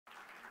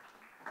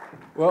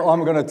Well,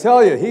 I'm going to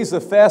tell you, he's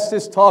the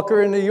fastest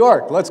talker in New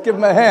York. Let's give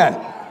him a hand.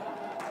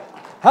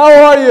 How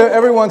are you,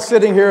 everyone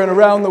sitting here and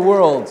around the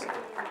world?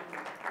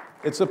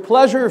 It's a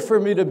pleasure for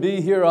me to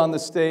be here on the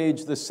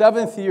stage, the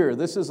 7th year.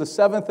 This is the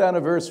 7th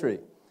anniversary.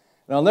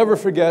 And I'll never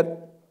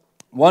forget,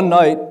 one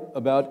night,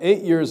 about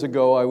 8 years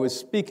ago, I was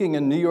speaking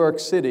in New York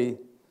City,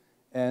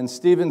 and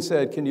Stephen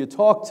said, "Can you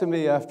talk to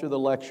me after the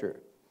lecture?"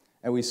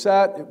 And we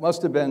sat, it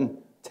must have been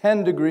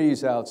 10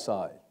 degrees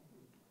outside.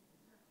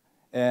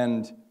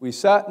 And we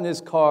sat in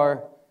his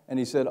car, and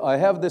he said, "I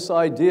have this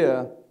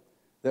idea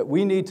that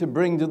we need to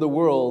bring to the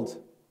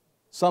world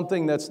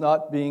something that's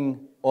not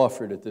being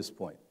offered at this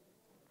point.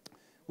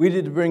 We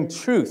need to bring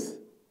truth,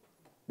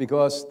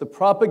 because the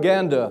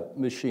propaganda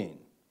machine,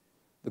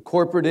 the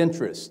corporate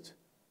interest,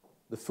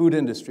 the food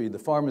industry, the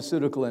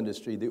pharmaceutical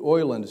industry, the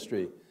oil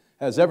industry,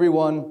 has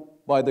everyone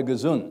by the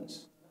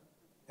gazoons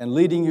and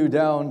leading you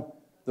down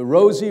the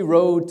rosy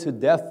road to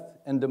death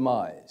and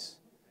demise."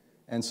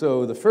 And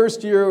so the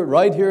first year,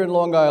 right here in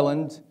Long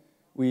Island,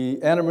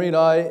 Anna Marie and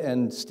I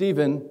and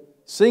Stephen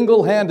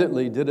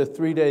single-handedly did a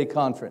 3-day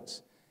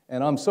conference.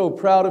 And I'm so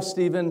proud of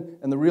Stephen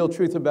and the real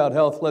truth about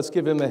health. Let's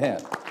give him a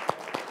hand.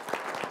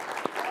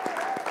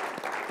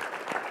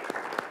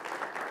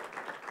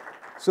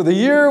 So the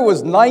year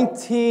was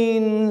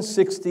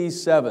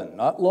 1967,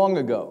 not long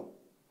ago.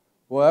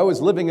 Well, I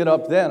was living it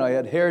up then. I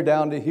had hair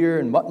down to here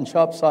and mutton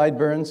chop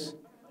sideburns.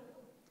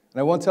 And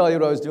I won't tell you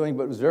what I was doing,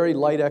 but it was very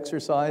light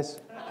exercise.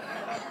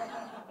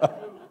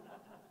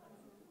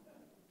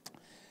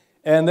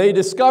 And they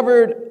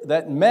discovered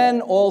that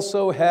men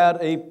also had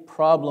a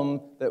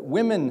problem that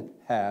women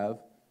have.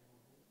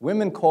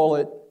 Women call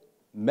it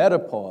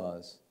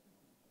MANopause.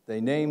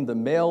 They named the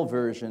male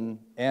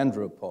version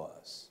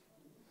andropause.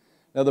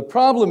 Now, the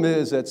problem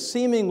is that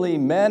seemingly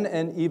men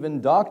and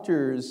even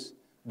doctors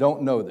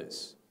don't know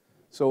this.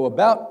 So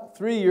about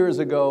 3 years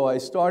ago, I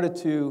started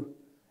to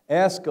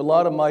ask a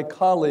lot of my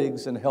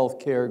colleagues in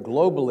healthcare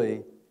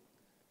globally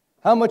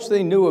how much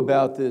they knew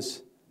about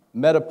this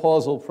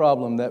menopausal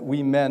problem that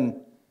we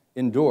men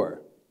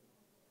endure.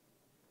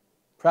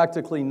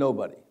 Practically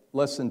nobody,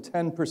 less than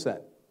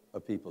 10%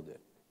 of people did.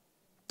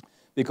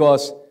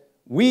 Because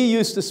we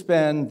used to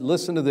spend,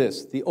 listen to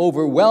this, the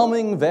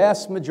overwhelming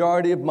vast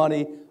majority of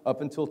money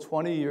up until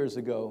 20 years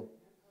ago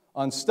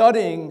on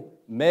studying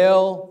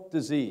male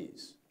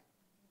disease.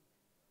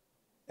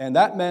 And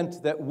that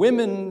meant that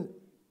women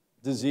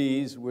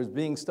disease was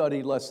being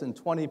studied less than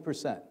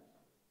 20%.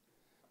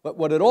 But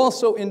what it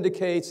also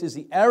indicates is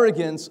the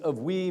arrogance of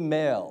we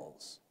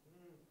males,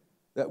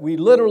 that we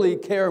literally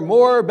care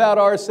more about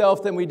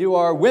ourselves than we do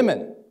our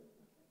women,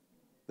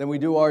 than we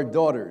do our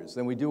daughters,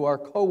 than we do our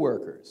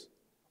coworkers,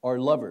 our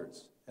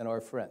lovers, and our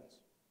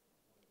friends.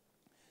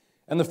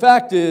 And the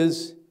fact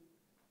is,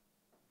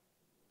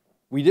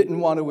 we didn't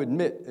want to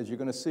admit, as you're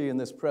going to see in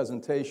this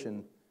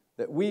presentation,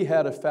 that we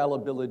had a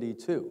fallibility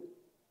too.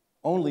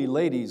 Only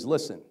ladies,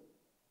 listen,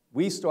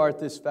 we start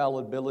this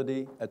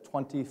fallibility at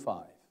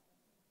 25.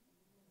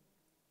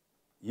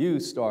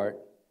 You start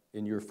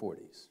in your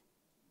 40s.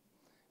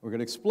 We're going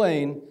to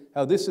explain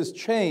how this has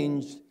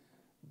changed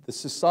the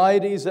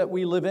societies that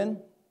we live in,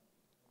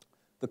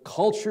 the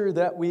culture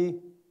that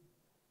we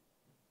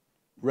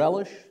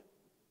relish,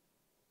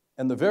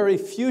 and the very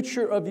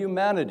future of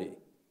humanity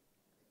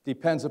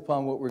depends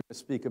upon what we're going to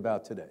speak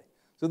about today.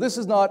 So this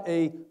is not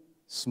a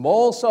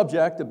small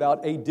subject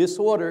about a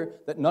disorder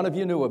that none of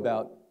you knew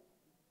about.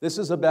 This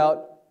is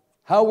about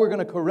how we're going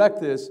to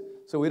correct this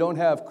so we don't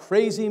have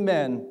crazy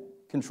men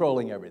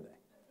controlling everything.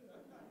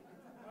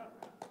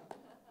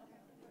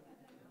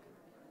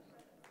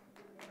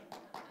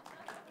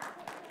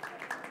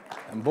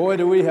 And boy,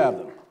 do we have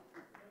them.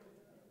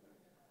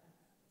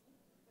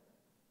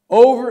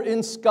 Over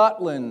in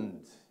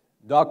Scotland,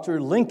 Dr.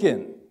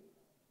 Lincoln,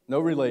 no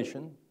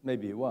relation,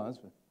 maybe he was,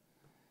 but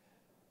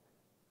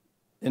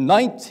in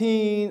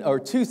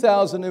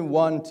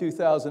 2001,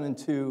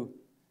 2002,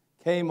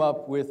 came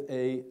up with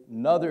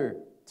another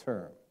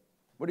term.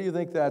 What do you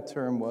think that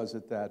term was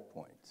at that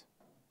point?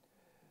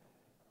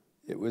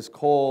 It was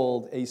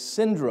called a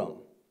syndrome.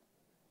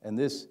 And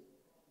this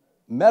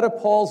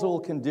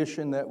menopausal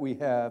condition that we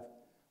have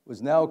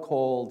was now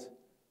called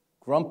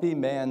grumpy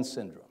man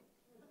syndrome.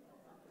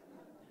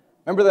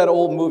 Remember that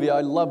old movie?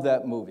 I love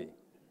that movie.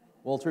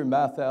 Walter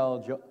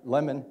Matthau,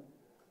 Lemon,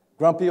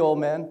 grumpy old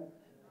man.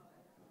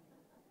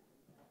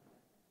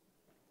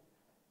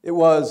 It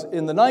was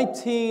in the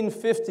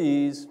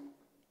 1950s,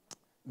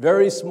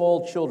 very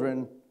small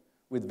children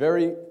with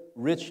very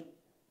rich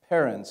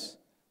parents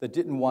that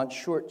didn't want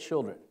short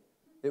children.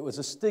 It was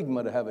a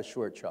stigma to have a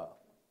short child.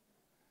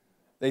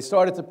 They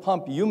started to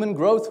pump human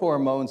growth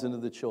hormones into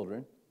the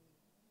children.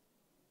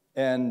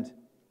 And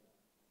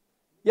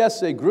yes,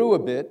 they grew a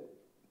bit,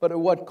 but at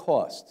what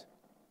cost?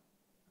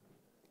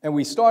 And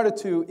we started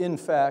to, in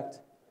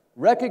fact,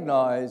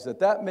 recognize that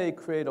that may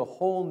create a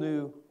whole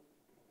new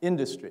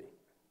industry.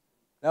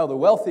 Now, the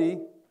wealthy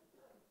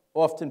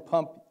often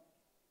pump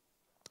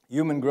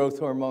human growth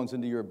hormones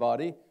into your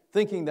body,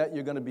 thinking that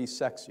you're going to be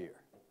sexier.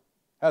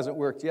 Hasn't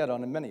worked yet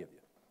on many of you.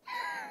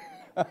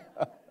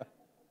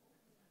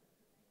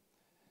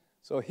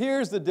 So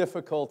here's the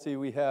difficulty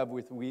we have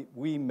with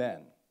we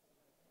men,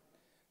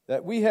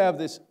 that we have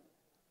this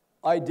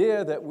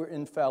idea that we're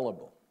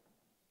infallible.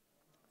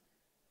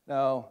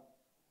 Now,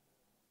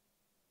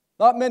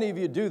 not many of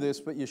you do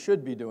this, but you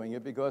should be doing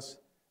it, because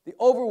the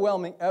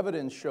overwhelming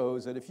evidence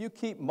shows that if you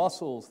keep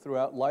muscles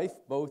throughout life,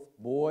 both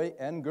boy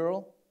and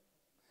girl,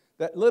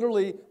 that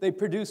literally they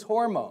produce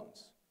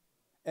hormones,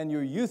 and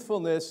your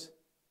youthfulness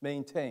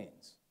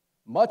maintains,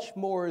 much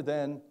more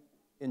than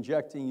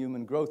injecting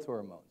human growth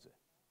hormones in.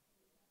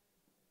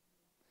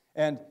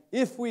 And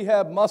if we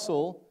have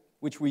muscle,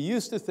 which we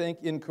used to think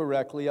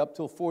incorrectly up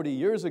till 40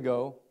 years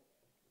ago,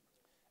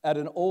 at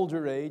an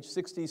older age,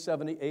 60,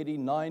 70, 80,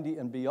 90,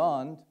 and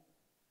beyond,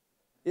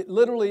 it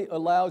literally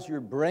allows your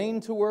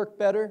brain to work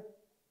better,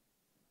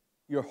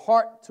 your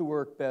heart to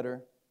work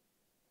better,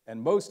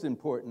 and most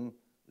important,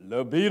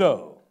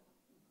 libido.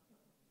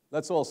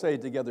 Let's all say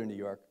it together in New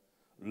York.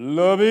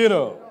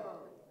 Libido.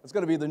 That's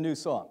going to be the new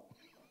song.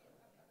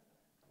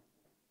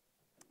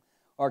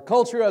 Our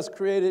culture has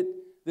created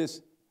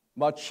this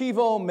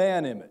machivo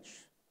man image.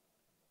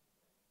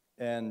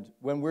 And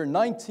when we're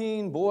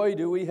 19, boy,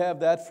 do we have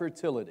that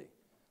fertility.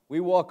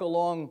 We walk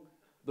along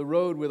the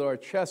road with our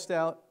chest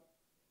out.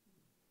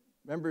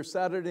 Remember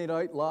Saturday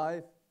Night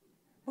Live?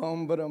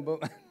 Boom, ba-dum, boom.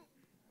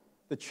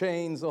 The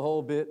chains, the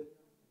whole bit.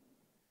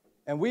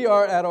 And we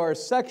are at our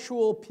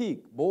sexual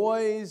peak.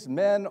 Boys,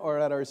 men are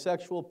at our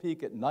sexual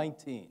peak at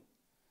 19.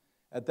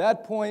 At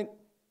that point,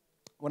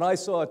 when I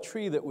saw a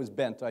tree that was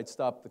bent, I'd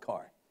stop the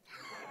car.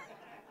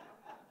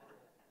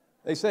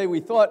 They say we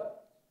thought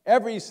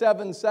every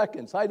 7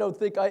 seconds. I don't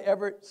think I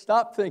ever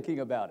stopped thinking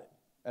about it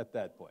at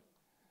that point.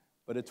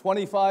 But at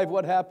 25,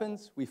 what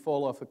happens? We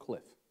fall off a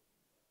cliff.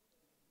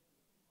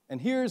 And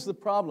here's the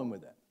problem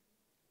with that.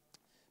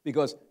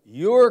 Because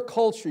your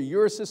culture,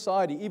 your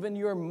society, even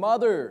your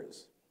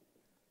mothers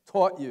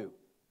taught you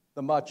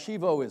the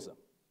machivoism,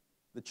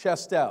 the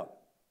chest out.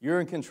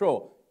 You're in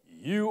control.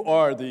 You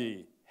are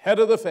the head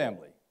of the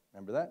family.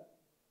 Remember that?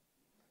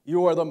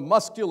 You are the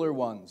muscular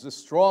ones, the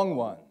strong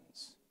ones.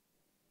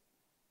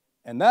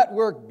 And that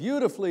worked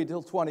beautifully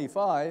till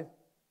 25.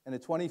 And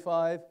at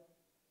 25,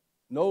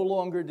 no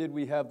longer did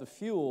we have the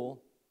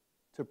fuel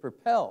to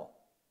propel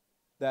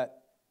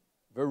that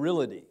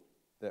virility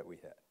that we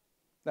had.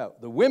 Now,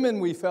 the women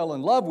we fell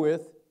in love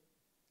with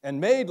and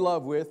made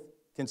love with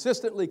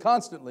consistently,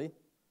 constantly,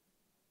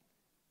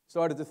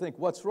 started to think,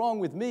 what's wrong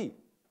with me?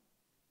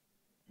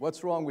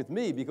 What's wrong with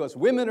me? Because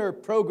women are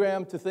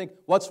programmed to think,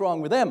 what's wrong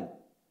with them?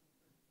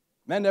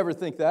 Men never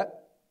think that.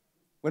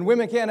 When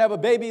women can't have a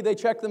baby, they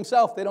check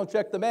themselves. They don't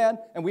check the man.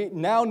 And we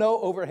now know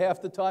over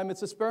half the time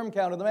it's a sperm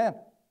count of the man.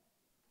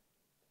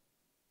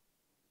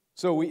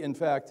 So we, in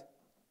fact,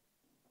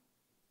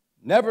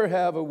 never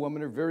have a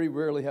woman, or very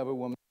rarely have a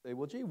woman say,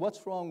 well, gee,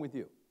 what's wrong with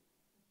you?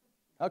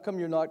 How come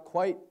you're not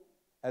quite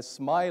as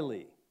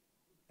smiley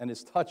and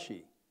as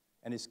touchy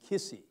and as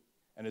kissy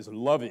and as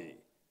lovey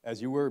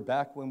as you were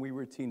back when we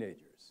were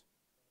teenagers?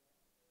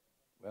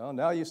 Well,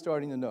 now you're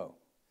starting to know.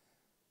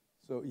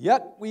 So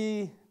yet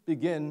we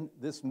begin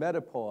this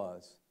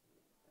menopause,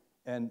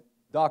 and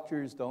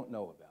doctors don't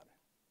know about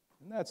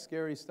it. Isn't that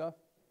scary stuff?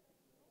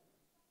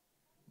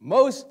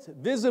 Most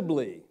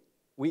visibly,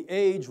 we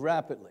age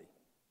rapidly.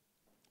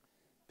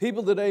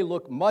 People today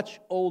look much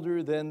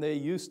older than they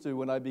used to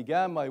when I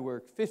began my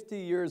work 50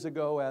 years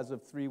ago as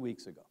of 3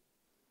 weeks ago.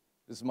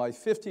 This is my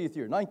 50th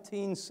year,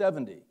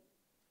 1970.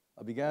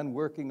 I began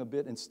working a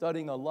bit and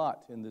studying a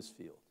lot in this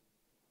field.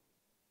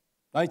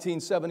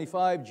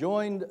 1975,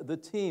 joined the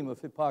team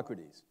of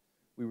Hippocrates.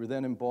 We were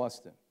then in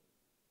Boston.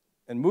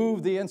 And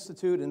moved the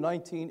institute in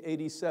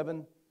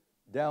 1987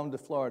 down to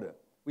Florida.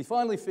 We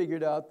finally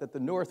figured out that the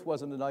north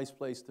wasn't a nice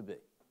place to be. It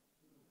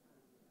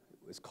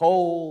was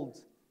cold,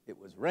 it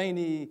was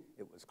rainy,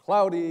 it was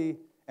cloudy,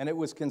 and it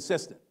was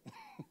consistent.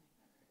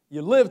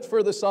 You lived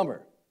for the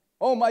summer.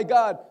 Oh my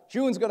God,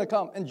 June's going to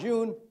come. And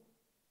June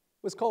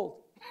was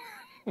cold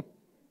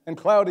and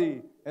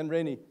cloudy and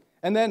rainy.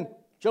 And then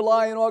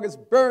July and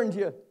August burned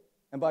you.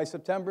 And by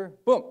September,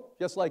 boom,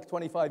 just like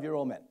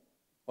 25-year-old men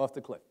off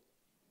the cliff.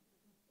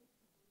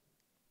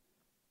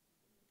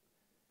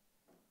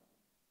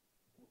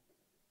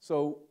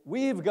 So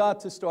we've got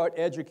to start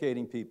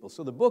educating people.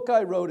 So the book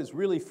I wrote is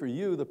really for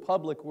you, the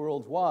public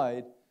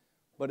worldwide,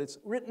 but it's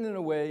written in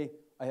a way,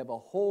 I have a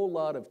whole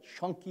lot of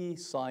chunky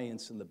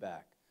science in the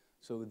back.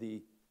 So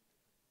the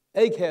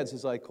eggheads,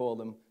 as I call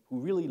them, who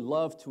really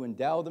love to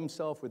endow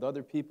themselves with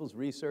other people's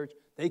research,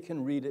 they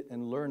can read it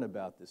and learn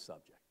about this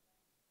subject,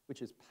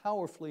 which is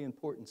powerfully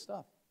important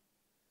stuff.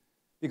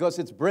 Because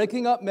it's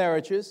breaking up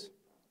marriages.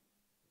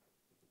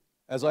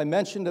 As I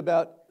mentioned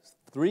about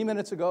 3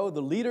 minutes ago,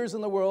 the leaders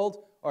in the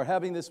world are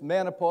having this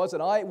menopause,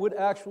 and I would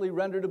actually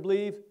render to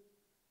believe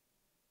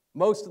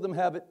most of them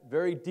have it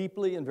very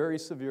deeply and very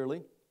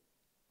severely.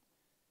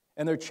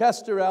 And their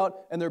chests are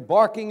out, and they're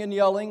barking and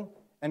yelling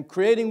and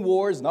creating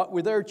wars, not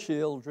with their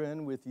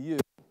children, with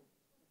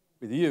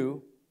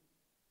you,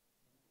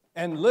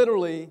 and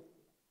literally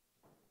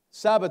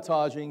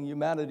sabotaging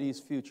humanity's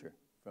future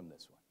from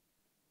this one.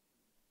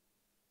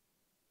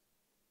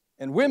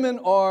 And women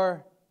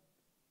are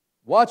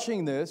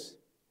watching this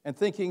and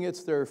thinking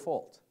it's their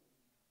fault.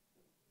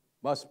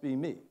 Must be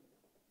me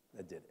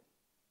that did it.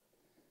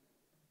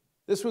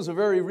 This was the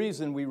very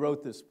reason we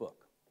wrote this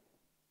book.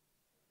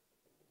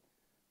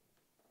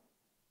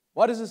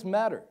 Why does this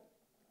matter?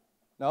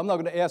 Now, I'm not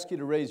going to ask you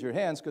to raise your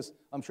hands because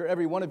I'm sure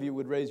every one of you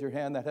would raise your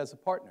hand that has a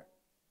partner.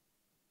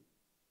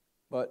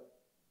 But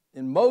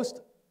in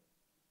most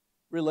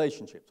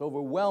relationships,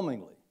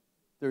 overwhelmingly,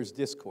 there's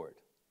discord.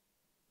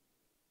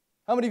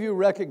 How many of you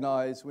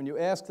recognize when you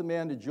ask the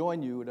man to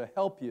join you, to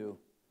help you,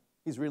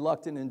 he's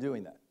reluctant in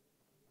doing that?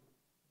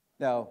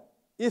 Now,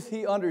 if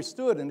he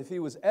understood and if he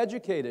was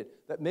educated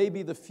that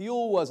maybe the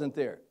fuel wasn't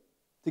there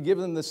to give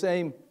them the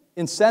same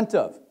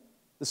incentive,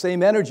 the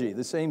same energy,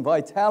 the same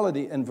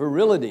vitality and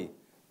virility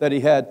that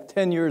he had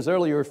 10 years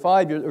earlier, or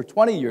 5 years, or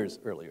 20 years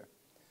earlier,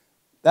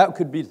 that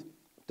could be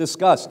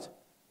discussed.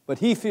 But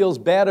he feels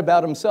bad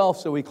about himself,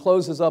 so he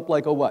closes up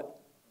like a what?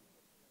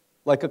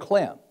 Like a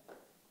clam.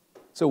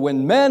 So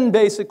when men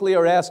basically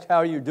are asked, how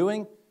are you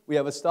doing? We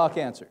have a stock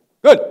answer.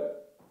 Good.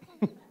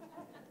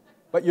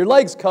 But your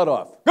leg's cut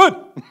off. Good.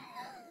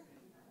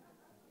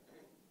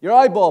 Your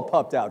eyeball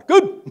popped out.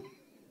 Good.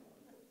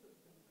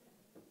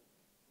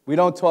 We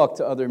don't talk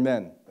to other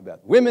men about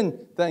it.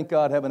 Women, thank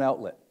God, have an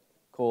outlet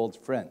called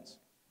friends.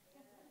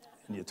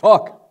 And you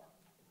talk.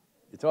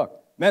 You talk.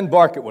 Men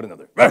bark at one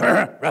another.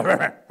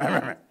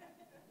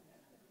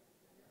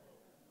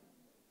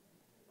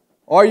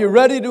 Are you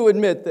ready to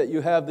admit that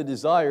you have the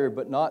desire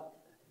but not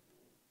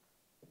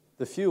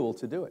the fuel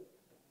to do it?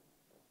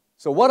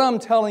 So what I'm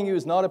telling you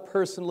is not a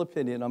personal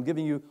opinion. I'm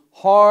giving you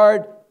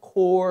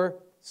hardcore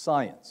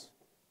science.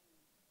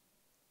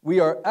 We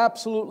are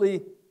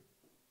absolutely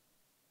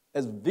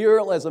as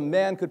virile as a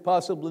man could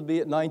possibly be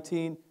at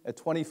 19, at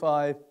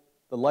 25.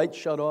 The light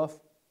shut off,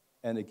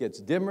 and it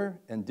gets dimmer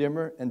and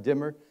dimmer and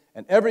dimmer.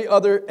 And every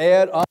other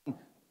ad on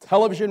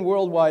television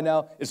worldwide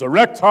now is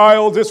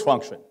erectile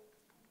dysfunction.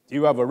 Do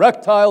you have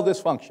erectile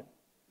dysfunction?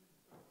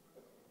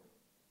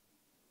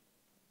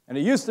 And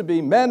it used to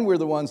be men were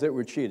the ones that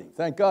were cheating.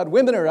 Thank God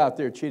women are out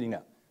there cheating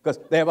now because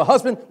they have a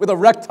husband with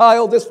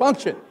erectile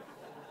dysfunction.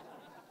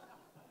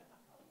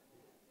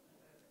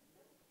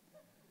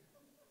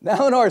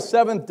 Now in our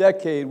 7th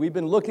decade, we've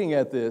been looking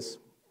at this,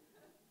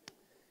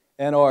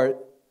 and our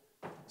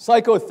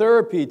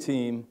psychotherapy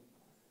team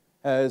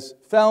has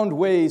found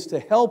ways to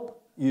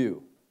help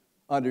you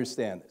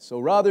understand this. So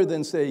rather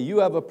than say you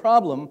have a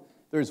problem,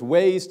 there's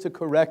ways to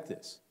correct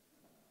this.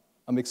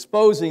 I'm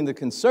exposing the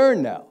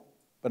concern now,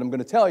 but I'm going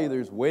to tell you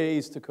there's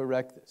ways to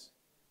correct this.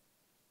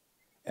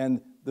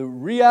 And the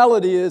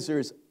reality is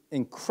there's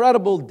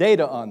incredible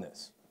data on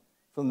this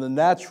from the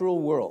natural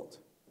world.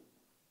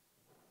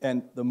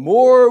 And the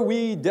more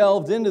we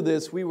delved into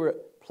this, we were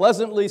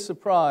pleasantly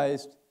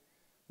surprised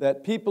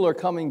that people are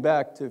coming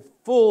back to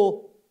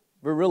full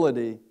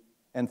virility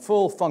and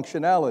full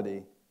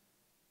functionality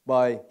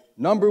by,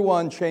 number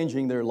one,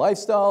 changing their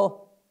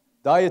lifestyle,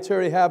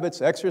 dietary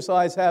habits,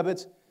 exercise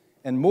habits,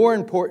 and more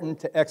important,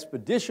 to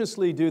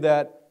expeditiously do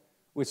that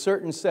with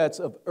certain sets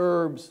of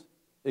herbs,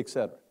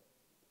 etc.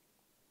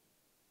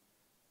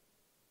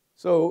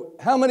 So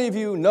how many of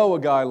you know a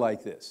guy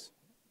like this?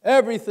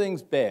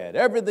 Everything's bad.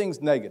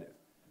 Everything's negative.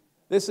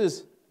 This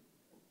is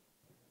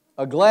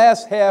a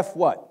glass half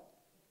what?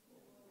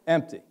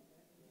 Empty.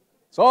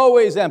 It's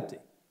always empty.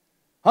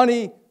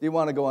 Honey, do you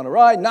want to go on a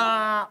ride?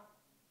 Nah.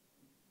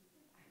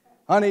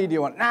 Honey, do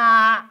you want?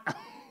 Nah.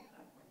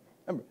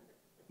 Remember,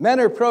 men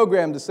are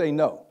programmed to say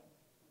no.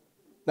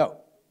 No.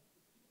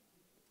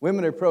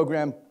 Women are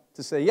programmed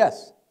to say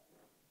yes.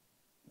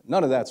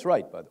 None of that's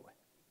right, by the way.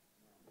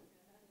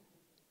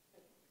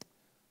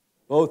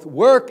 Both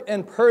work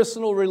and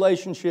personal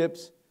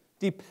relationships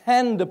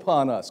depend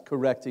upon us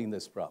correcting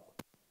this problem.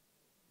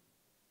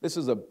 This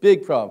is a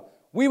big problem.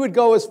 We would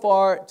go as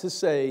far to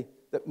say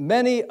that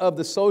many of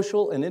the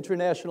social and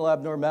international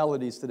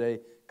abnormalities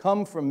today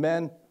come from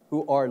men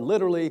who are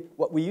literally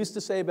what we used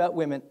to say about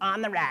women,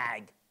 on the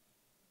rag.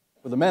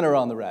 Well, the men are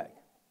on the rag.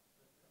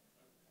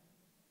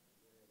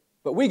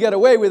 But we get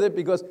away with it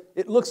because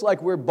it looks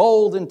like we're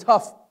bold and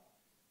tough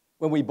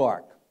when we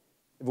bark.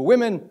 If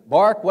women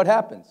bark, what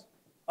happens?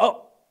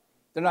 Oh,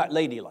 they're not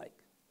ladylike.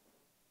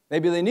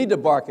 Maybe they need to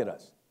bark at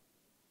us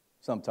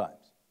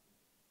sometimes.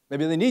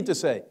 Maybe they need to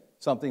say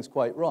something's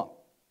quite wrong.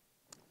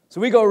 So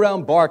we go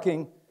around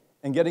barking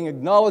and getting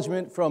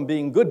acknowledgement from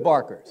being good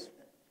barkers.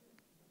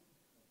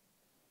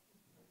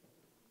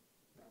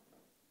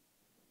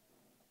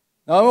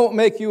 Now, I won't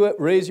make you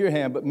raise your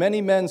hand, but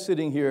many men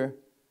sitting here,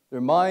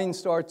 their minds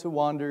start to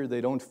wander. They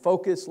don't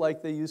focus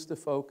like they used to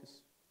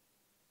focus.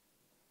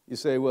 You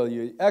say, well,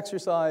 you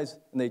exercise,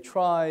 and they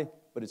try,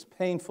 but it's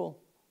painful.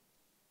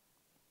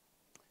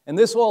 And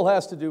this all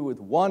has to do with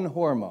one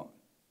hormone.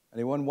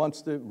 Anyone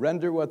wants to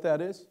render what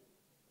that is?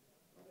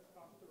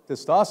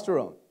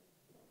 Testosterone.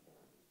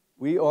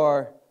 We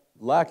are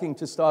lacking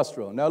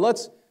testosterone. Now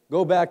let's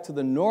go back to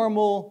the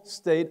normal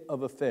state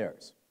of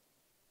affairs.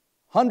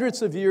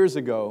 Hundreds of years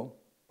ago,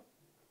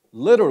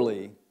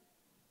 literally,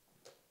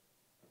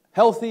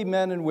 healthy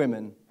men and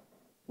women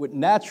would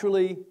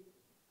naturally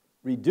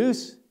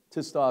reduce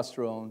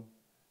testosterone,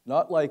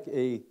 not like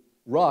a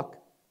rock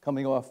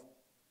coming off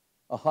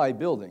a high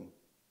building,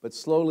 but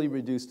slowly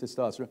reduce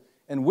testosterone.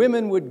 And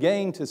women would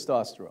gain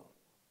testosterone.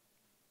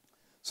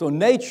 So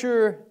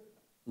nature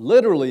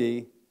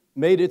literally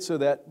made it so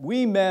that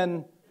we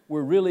men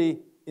were really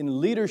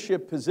in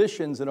leadership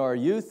positions in our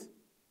youth.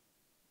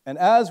 And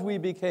as we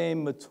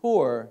became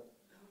mature,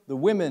 the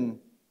women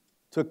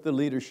took the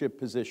leadership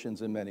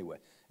positions in many ways.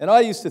 And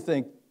I used to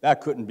think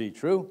that couldn't be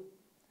true.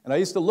 And I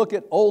used to look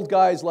at old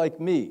guys like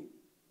me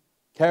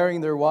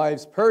carrying their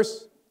wives'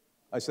 purse.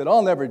 I said,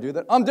 I'll never do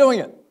that. I'm doing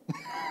it.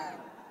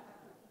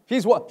 She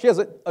has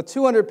a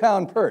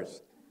 200-pound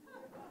purse.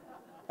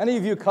 Any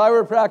of you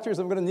chiropractors,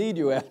 I'm going to need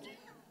you at.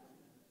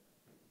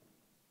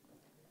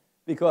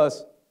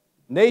 Because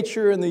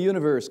nature and the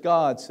universe,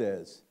 God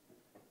says,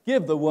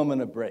 give the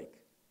woman a break.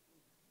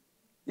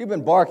 You've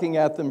been barking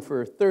at them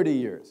for 30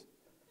 years.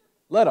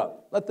 Let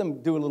up. Let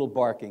them do a little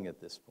barking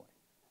at this point.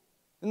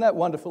 Isn't that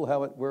wonderful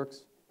how it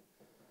works?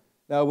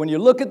 Now, when you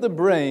look at the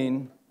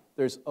brain,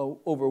 there's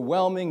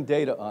overwhelming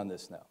data on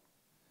this now.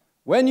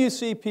 When you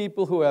see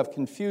people who have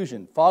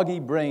confusion, foggy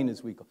brain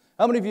as we call it,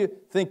 how many of you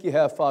think you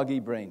have foggy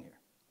brain here?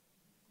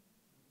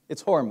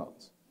 It's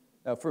hormones.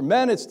 Now, for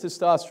men, it's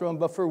testosterone,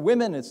 but for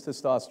women, it's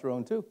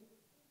testosterone too.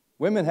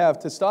 Women have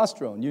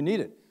testosterone. You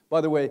need it.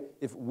 By the way,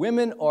 if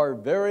women are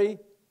very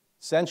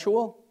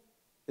sensual,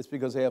 it's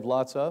because they have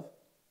lots of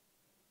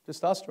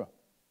testosterone.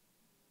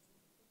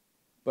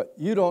 But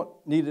you don't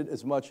need it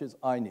as much as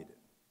I need it.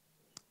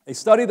 A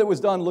study that was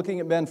done looking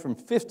at men from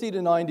 50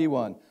 to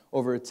 91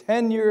 over a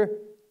 10-year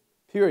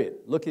period,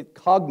 look at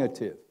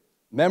cognitive,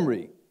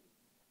 memory,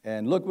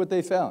 and look what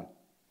they found.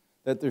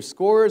 That their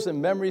scores and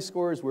memory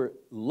scores were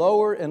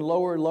lower and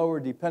lower and lower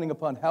depending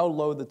upon how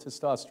low the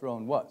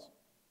testosterone was.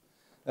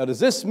 Now, does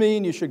this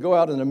mean you should go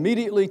out and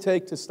immediately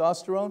take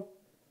testosterone?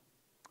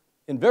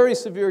 In very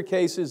severe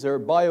cases, there are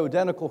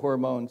bioidentical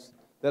hormones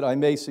that I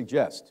may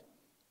suggest.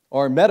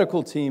 Our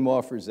medical team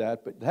offers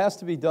that, but it has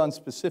to be done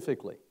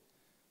specifically.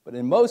 But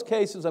in most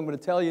cases, I'm going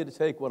to tell you to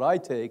take what I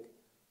take,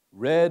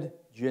 red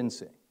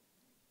ginseng.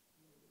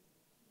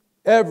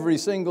 Every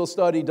single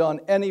study done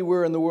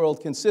anywhere in the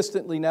world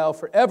consistently now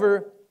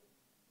forever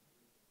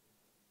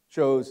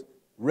shows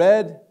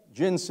red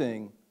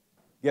ginseng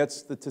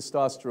gets the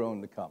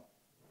testosterone to come.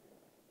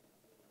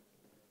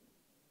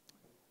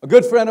 A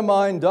good friend of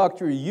mine,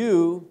 Dr.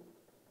 Yu,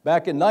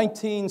 back in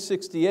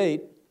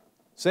 1968,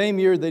 same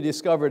year they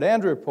discovered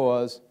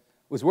MANopause,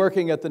 was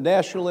working at the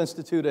National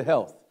Institute of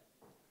Health.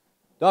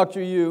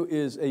 Dr. Yu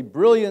is a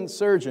brilliant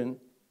surgeon,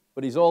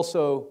 but he's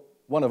also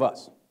one of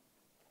us.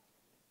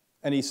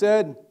 And he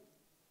said,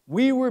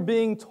 we were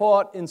being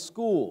taught in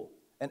school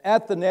and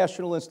at the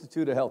National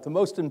Institute of Health, the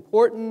most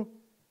important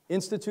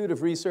institute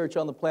of research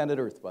on the planet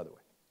Earth, by the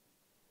way.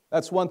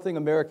 That's one thing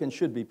Americans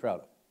should be proud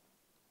of.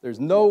 There's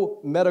no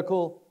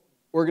medical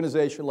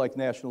organization like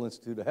National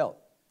Institute of Health.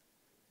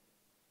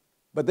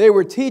 But they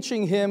were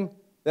teaching him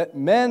that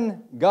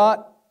men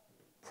got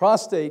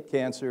prostate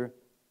cancer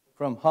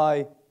from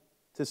high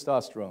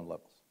testosterone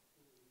levels.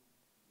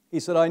 He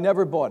said, I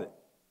never bought it.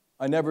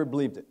 I never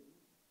believed it.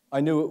 I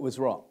knew it was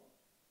wrong.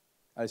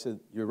 I said,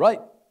 you're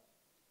right.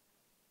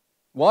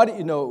 Why did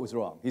you know it was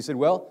wrong? He said,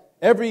 well,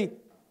 every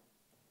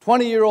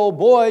 20-year-old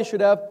boy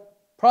should have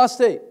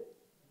prostate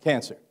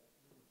cancer.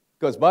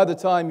 Because by the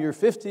time you're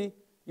 50,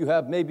 you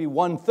have maybe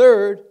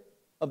 1/3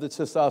 of the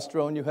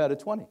testosterone you had at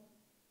 20.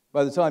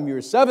 By the time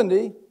you're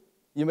 70,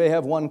 you may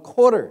have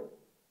 1/4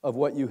 of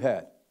what you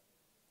had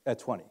at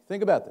 20.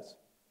 Think about this.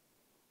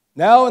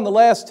 Now, in the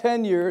last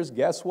 10 years,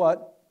 guess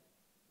what?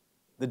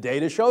 The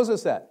data shows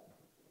us that.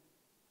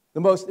 The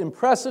most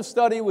impressive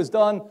study was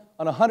done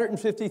on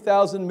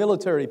 150,000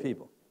 military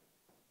people,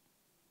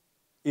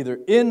 either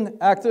in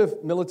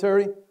active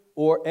military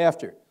or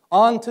after,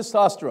 on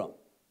testosterone.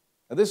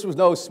 Now, this was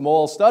no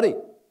small study.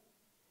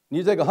 When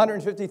you take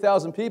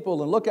 150,000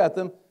 people and look at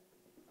them,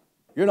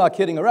 you're not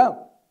kidding around.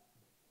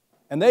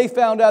 And they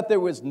found out there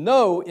was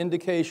no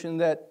indication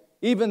that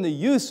even the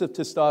use of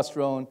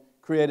testosterone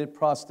created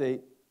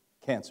prostate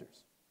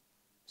cancers.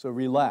 So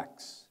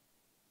relax.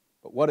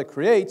 But what it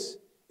creates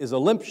is a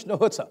limp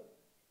schnauzer.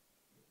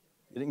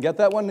 You didn't get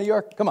that one, New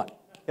York? Come on,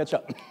 catch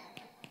up.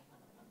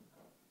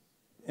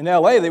 In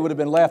LA, they would have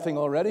been laughing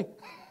already.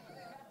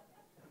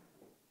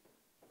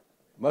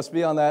 Must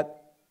be on that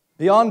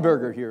Beyond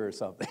Burger here or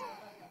something.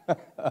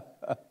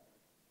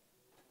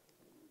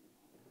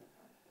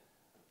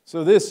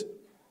 So this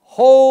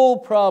whole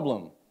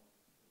problem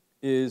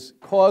is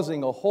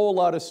causing a whole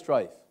lot of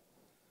strife.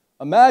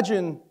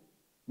 Imagine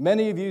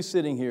many of you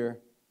sitting here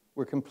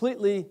were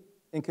completely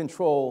in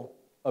control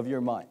of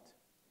your mind,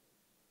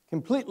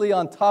 completely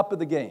on top of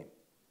the game.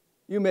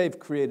 You may have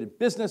created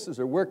businesses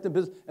or worked in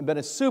business and been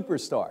a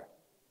superstar.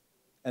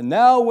 And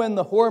now when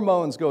the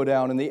hormones go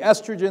down and the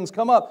estrogens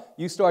come up,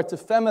 you start to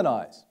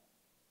feminize.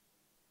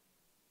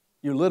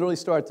 You literally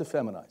start to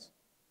feminize.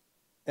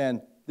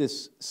 And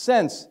this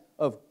sense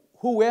of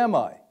who am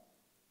I?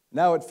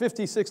 Now at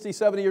 50, 60,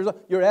 70 years old,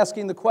 you're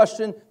asking the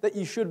question that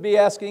you should be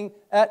asking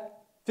at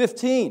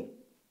 15,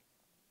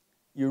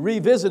 you're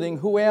revisiting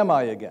who am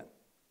I again.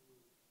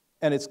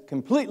 And it's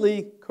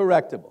completely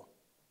correctable.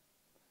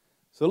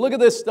 So look at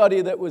this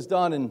study that was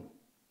done in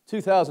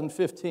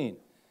 2015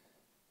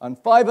 on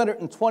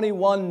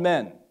 521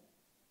 men.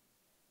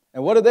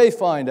 And what did they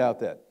find out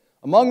then?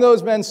 Among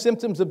those men,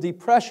 symptoms of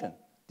depression.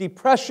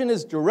 Depression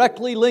is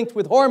directly linked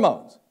with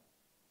hormones.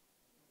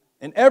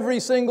 In every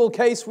single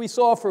case we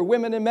saw for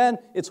women and men,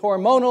 it's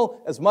hormonal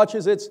as much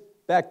as it's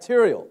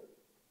bacterial.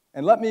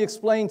 And let me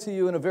explain to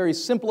you in a very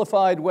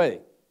simplified way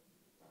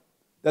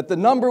that the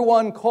number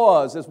one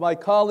cause, as my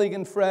colleague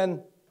and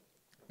friend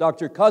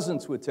Dr.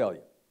 Cousins would tell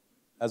you,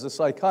 as a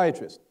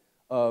psychiatrist,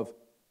 of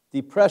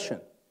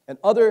depression and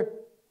other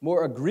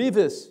more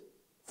grievous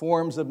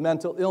forms of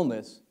mental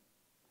illness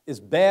is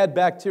bad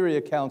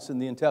bacteria counts in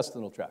the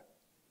intestinal tract.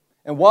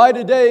 And why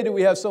today do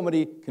we have so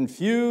many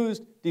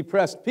confused,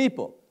 depressed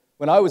people?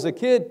 When I was a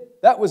kid,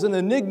 that was an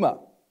enigma.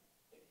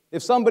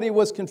 If somebody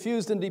was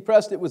confused and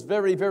depressed, it was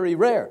very, very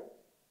rare.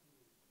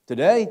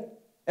 Today,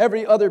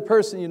 every other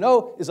person you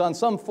know is on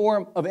some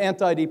form of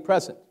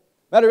antidepressant.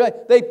 Matter of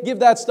fact, they give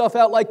that stuff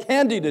out like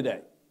candy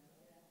today.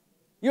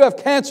 You have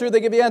cancer,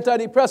 they give you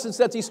antidepressants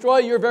that destroy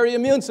your very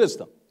immune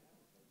system.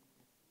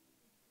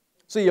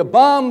 So you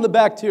bomb the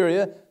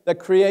bacteria that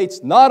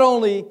creates not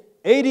only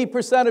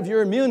 80% of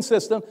your immune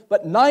system,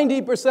 but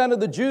 90% of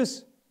the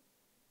juice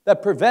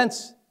that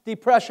prevents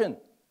depression,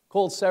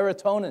 called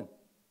serotonin.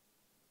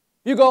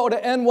 You go to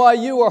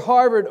NYU or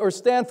Harvard or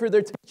Stanford,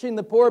 they're teaching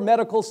the poor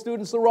medical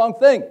students the wrong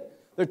thing.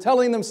 They're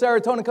telling them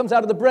serotonin comes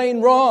out of the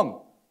brain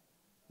wrong.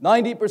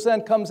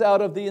 90% comes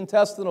out of the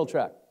intestinal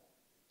tract.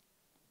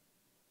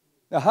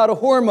 Now, how do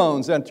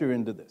hormones enter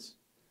into this?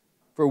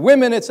 For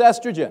women, it's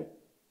estrogen.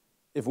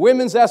 If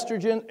women's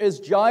estrogen is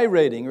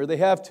gyrating or they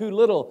have too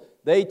little,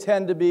 they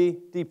tend to be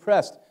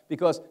depressed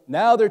because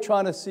now they're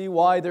trying to see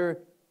why they're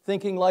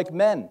thinking like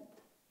men.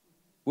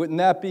 Wouldn't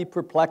that be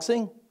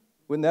perplexing?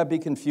 Wouldn't that be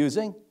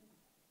confusing?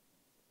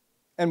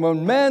 And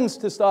when men's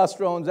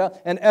testosterone's out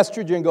and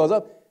estrogen goes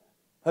up,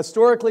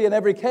 historically in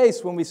every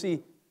case when we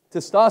see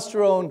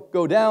testosterone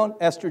go down,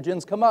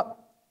 estrogens come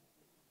up.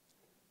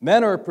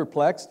 Men are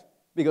perplexed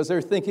because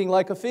they're thinking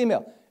like a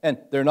female. And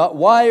they're not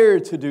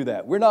wired to do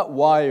that. We're not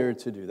wired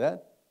to do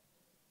that.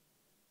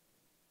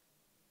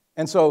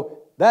 And so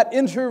that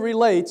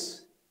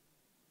interrelates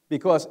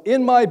because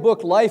in my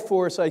book, Life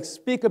Force, I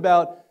speak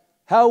about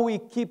how we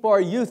keep our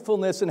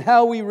youthfulness and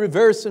how we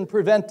reverse and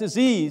prevent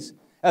disease,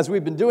 as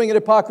we've been doing at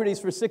Hippocrates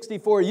for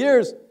 64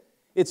 years.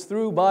 It's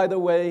through, by the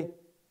way,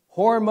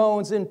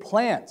 hormones in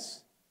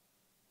plants.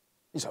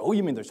 You say, oh,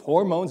 you mean there's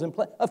hormones in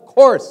plants? Of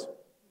course.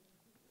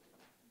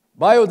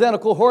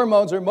 Bioidentical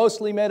hormones are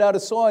mostly made out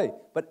of soy,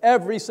 but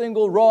every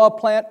single raw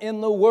plant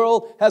in the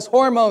world has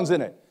hormones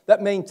in it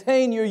that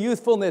maintain your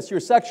youthfulness, your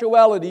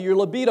sexuality, your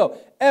libido.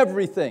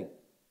 Everything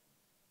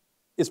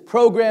is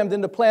programmed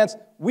into plants.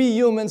 We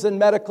humans and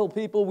medical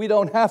people, we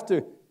don't have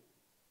to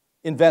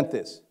invent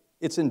this.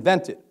 It's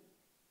invented.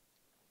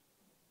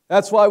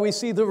 That's why we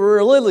see the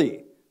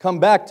virility come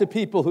back to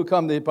people who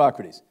come to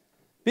Hippocrates.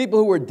 People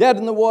who were dead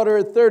in the water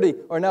at 30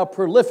 are now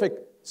prolific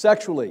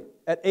sexually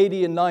at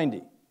 80 and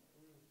 90.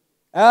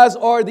 As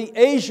are the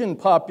Asian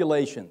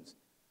populations,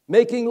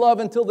 making love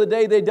until the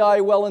day they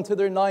die well into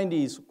their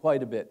 90s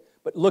quite a bit.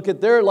 But look at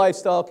their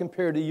lifestyle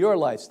compared to your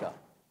lifestyle.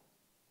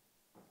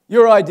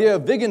 Your idea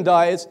of vegan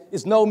diets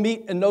is no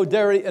meat and no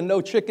dairy and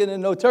no chicken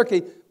and no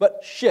turkey,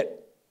 but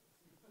shit.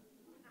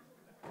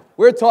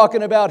 We're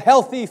talking about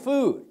healthy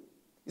food.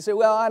 You say,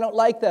 well, I don't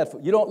like that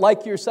food. You don't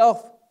like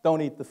yourself?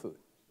 Don't eat the food.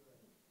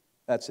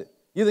 That's it.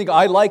 You think,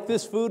 I like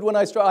this food when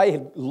I started?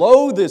 I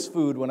loathe this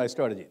food when I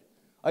started eating.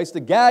 I used to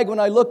gag when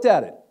I looked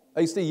at it.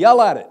 I used to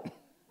yell at it.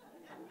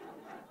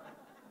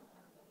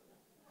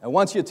 And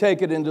once you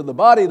take it into the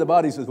body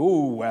says,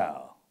 ooh,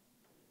 wow.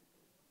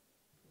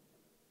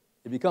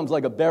 It becomes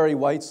like a Barry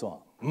White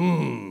song.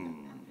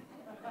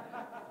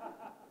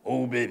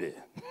 Oh, baby.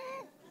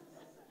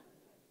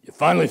 You're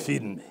finally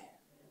feeding me.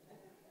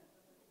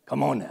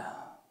 Come on now.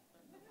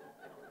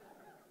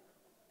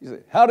 You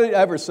say, how did you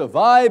ever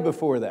survive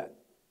before that?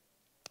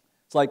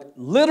 It's like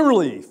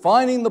literally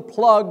finding the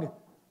plug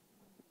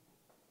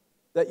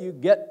that you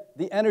get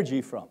the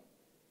energy from.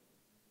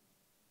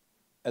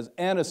 As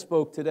Anna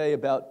spoke today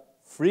about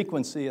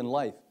frequency in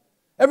life,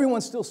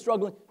 everyone's still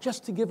struggling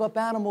just to give up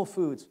animal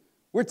foods.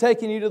 We're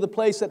taking you to the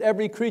place that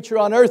every creature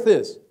on earth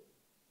is.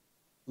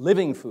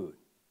 Living food.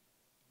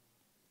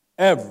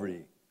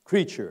 Every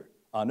creature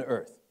on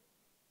earth.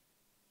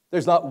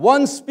 There's not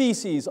one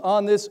species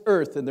on this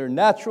earth in their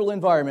natural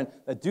environment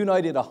that do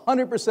not eat a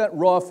 100%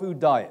 raw food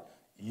diet.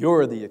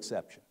 You're the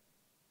exception.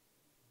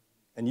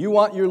 And you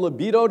want your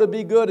libido to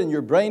be good and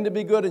your brain to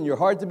be good and your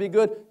heart to be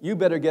good, you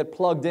better get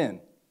plugged in.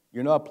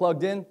 You're not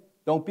plugged in?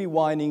 Don't be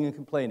whining and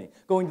complaining.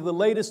 Going to the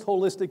latest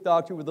holistic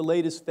doctor with the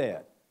latest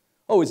fad.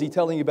 Oh, is he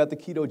telling you about the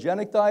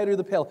ketogenic diet or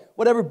the paleo?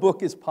 Whatever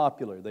book is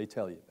popular, they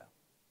tell you about.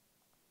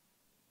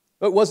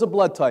 It was a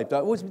blood type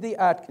diet. It was the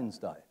Atkins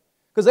diet.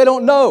 Because they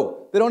don't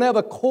know. They don't have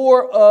a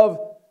core of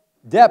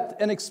depth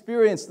and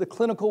experience, the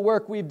clinical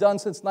work we've done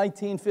since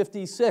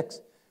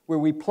 1956. where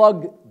we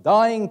plug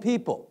dying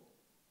people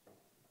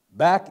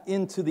back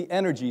into the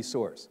energy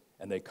source,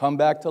 and they come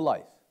back to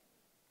life.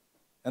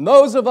 And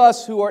those of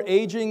us who are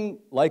aging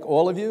like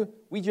all of you,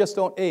 we just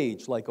don't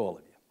age like all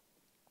of you.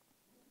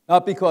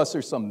 Not because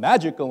there's some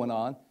magic going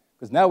on,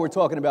 because now we're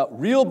talking about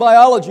real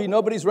biology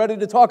nobody's ready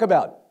to talk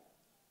about.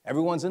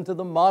 Everyone's into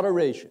the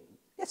moderation.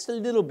 It's a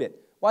little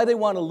bit. Why they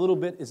want a little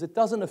bit is it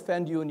doesn't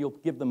offend you and you'll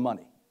give them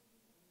money.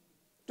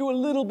 Do a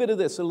little bit of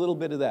this, a little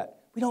bit of that.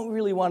 We don't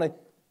really want to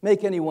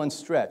make anyone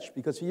stretch,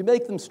 because if you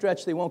make them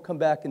stretch, they won't come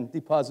back and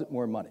deposit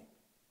more money.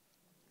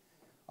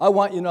 I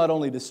want you not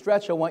only to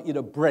stretch, I want you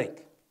to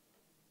break.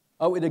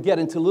 I want you to get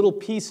into little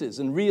pieces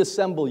and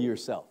reassemble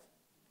yourself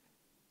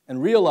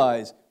and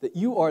realize that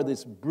you are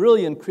this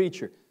brilliant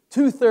creature,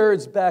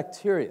 2/3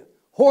 bacteria.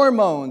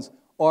 Hormones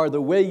are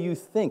the way you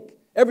think.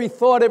 Every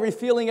thought, every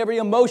feeling, every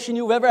emotion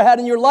you've ever had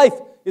in your life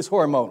is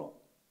hormonal.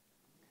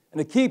 And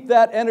to keep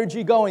that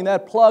energy going,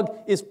 that plug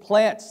is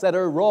plants that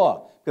are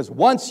raw. Because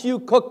once you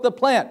cook the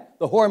plant,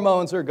 the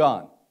hormones are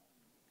gone.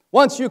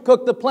 Once you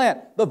cook the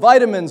plant, the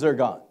vitamins are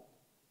gone.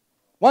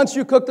 Once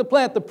you cook the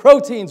plant, the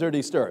proteins are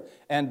disturbed.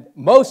 And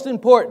most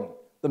important,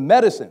 the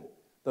medicine,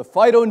 the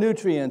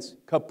phytonutrients,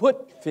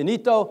 caput,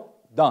 finito,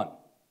 done.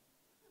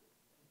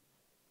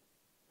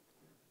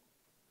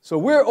 So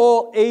we're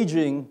all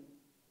aging,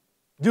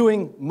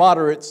 doing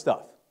moderate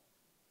stuff.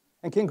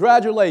 And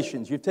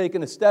congratulations, you've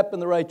taken a step in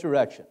the right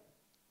direction.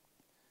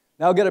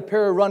 Now get a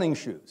pair of running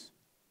shoes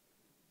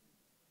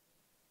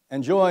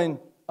and join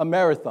a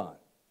marathon,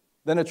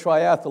 then a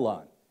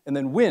triathlon, and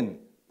then win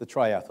the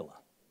triathlon.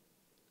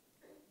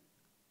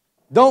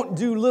 Don't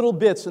do little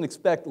bits and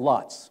expect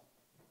lots.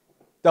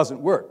 Doesn't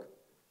work.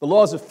 The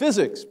laws of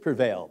physics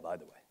prevail, by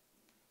the way.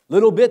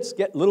 Little bits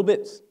get little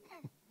bits.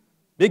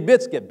 Big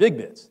bits get big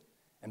bits.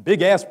 And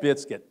big-ass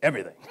bits get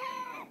everything.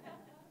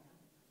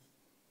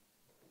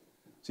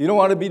 So you don't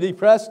want to be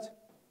depressed?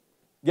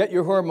 Get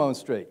your hormones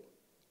straight.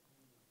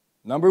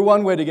 Number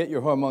one way to get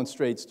your hormones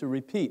straight is to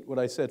repeat what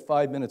I said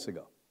 5 minutes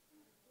ago.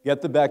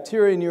 Get the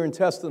bacteria in your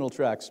intestinal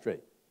tract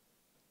straight.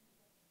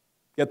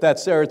 Get that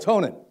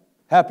serotonin,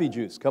 happy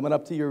juice, coming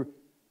up to your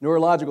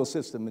neurological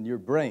system and your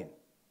brain.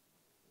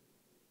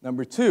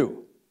 Number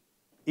two,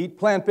 eat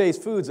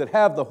plant-based foods that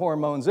have the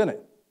hormones in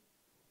it.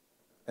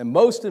 And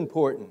most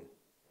important,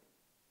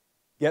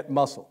 get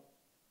muscle.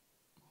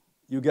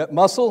 You get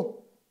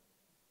muscle.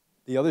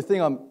 The other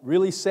thing I'm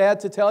really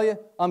sad to tell you,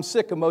 I'm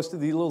sick of most of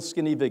these little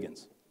skinny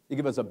vegans. They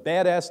give us a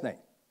badass name.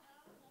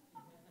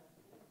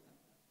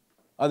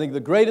 I think the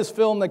greatest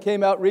film that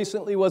came out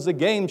recently was A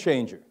Game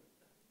Changer.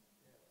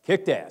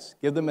 Kicked ass.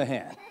 Give them a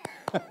hand.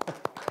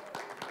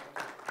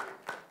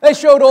 They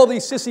showed all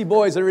these sissy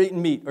boys that are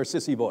eating meat are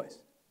sissy boys.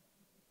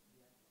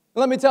 And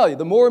let me tell you,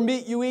 the more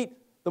meat you eat,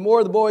 the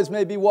more the boys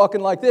may be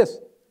walking like this,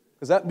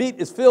 because that meat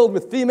is filled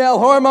with female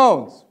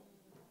hormones.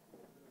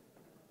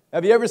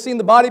 Have you ever seen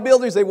the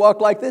bodybuilders? They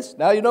walk like this.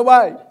 Now you know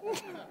why.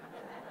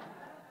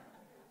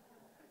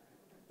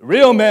 The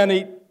real men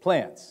eat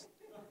plants.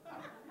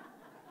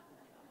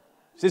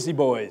 Sissy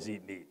boys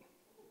eat meat.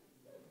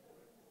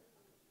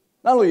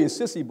 Not only are you a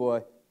sissy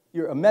boy,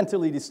 you're a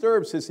mentally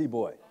disturbed sissy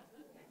boy.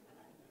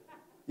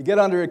 You get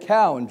under a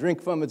cow and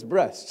drink from its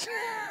breast.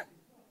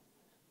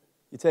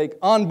 You take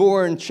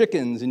unborn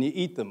chickens and you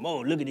eat them.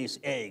 Oh, look at these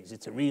eggs.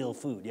 It's a real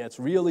food. Yeah, it's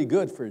really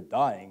good for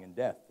dying and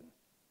death.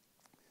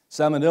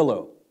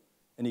 Salmonella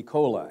and E.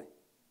 coli.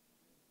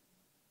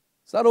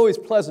 It's not always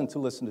pleasant to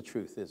listen to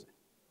truth, is it?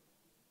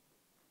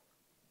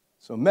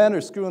 So men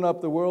are screwing up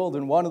the world,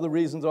 and one of the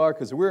reasons are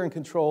because we're in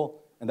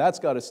control, and that's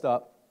got to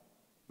stop.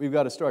 We've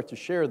got to start to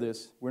share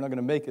this. We're not going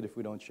to make it if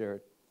we don't share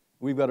it.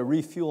 We've got to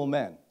refuel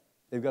men.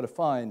 They've got to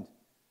find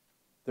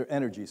their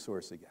energy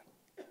source again.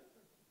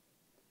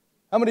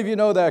 How many of you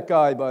know that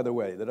guy, by the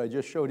way, that I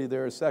just showed you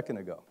there a second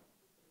ago?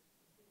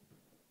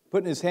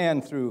 Putting his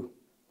hand through,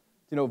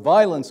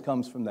 violence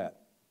comes from that.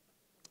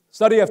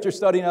 Study after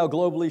study now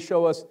globally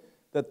show us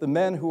that the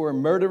men who are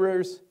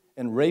murderers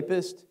and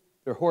rapists,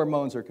 their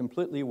hormones are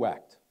completely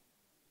whacked.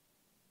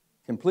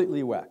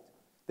 Completely whacked.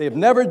 They have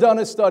never done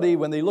a study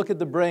when they look at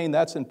the brain,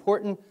 that's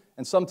important,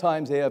 and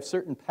sometimes they have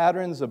certain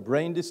patterns of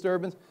brain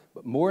disturbance,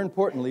 but more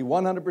importantly,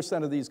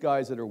 100% of these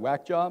guys that are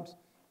whack jobs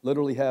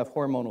literally have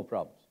hormonal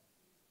problems.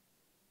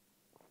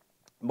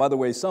 And by the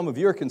way, some of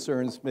your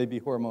concerns may be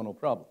hormonal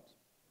problems.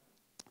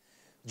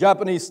 A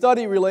Japanese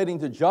study relating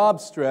to job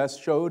stress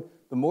showed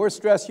the more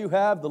stress you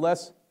have, the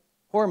less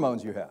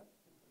hormones you have.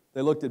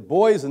 They looked at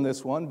boys in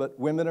this one, but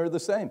women are the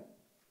same.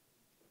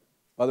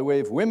 By the way,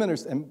 if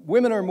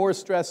women are more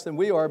stressed than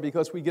we are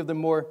because we give them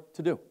more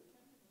to do.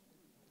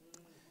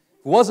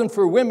 If it wasn't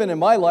for women in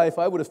my life,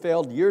 I would have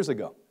failed years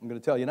ago. I'm going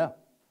to tell you now.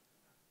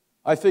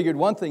 I figured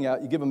one thing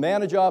out. You give a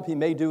man a job, he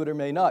may do it or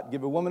may not.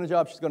 Give a woman a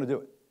job, she's going to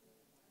do it.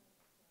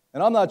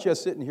 And I'm not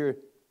just sitting here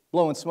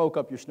blowing smoke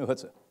up your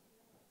schnauzer.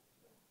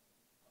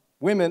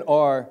 Women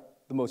are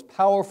the most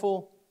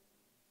powerful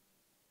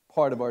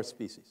part of our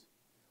species.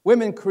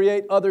 Women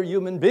create other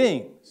human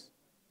beings.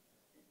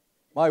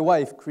 My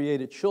wife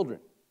created children.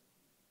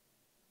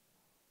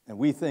 And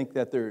we think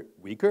that they're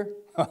weaker.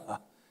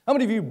 How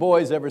many of you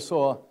boys ever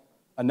saw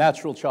a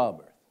natural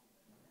childbirth?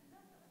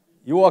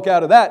 You walk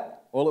out of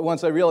that, all at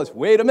once I realize,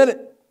 wait a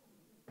minute.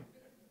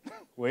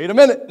 Wait a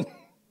minute.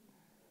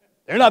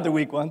 They're not the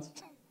weak ones.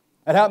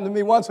 That happened to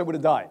me once, I would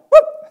have died.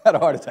 Whoop! Had a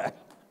heart attack.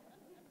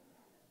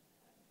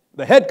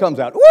 The head comes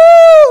out.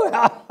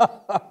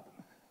 Woo!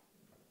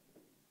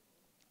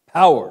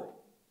 Power.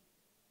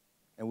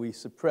 And we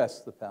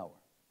suppress the power.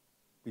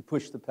 We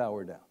push the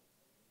power down.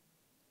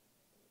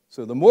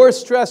 So the more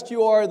stressed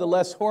you are, the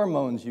less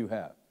hormones you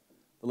have.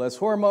 The less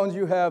hormones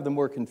you have, the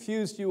more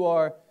confused you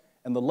are,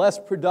 and the less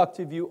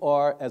productive you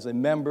are as a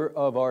member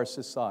of our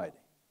society.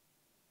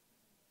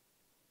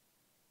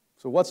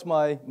 So what's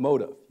my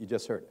motive? You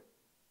just heard it.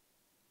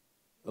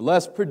 The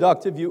less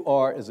productive you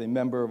are as a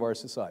member of our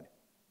society.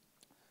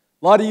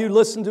 A lot of you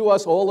listen to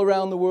us all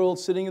around the world,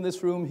 sitting in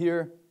this room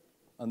here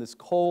on this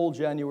cold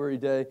January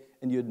day,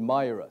 and you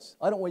admire us.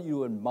 I don't want you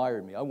to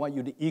admire me. I want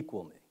you to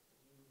equal me.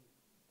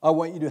 I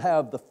want you to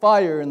have the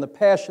fire and the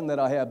passion that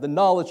I have, the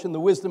knowledge and the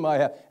wisdom I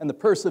have, and the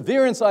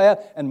perseverance I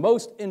have, and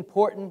most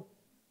important,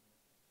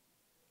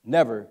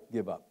 never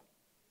give up.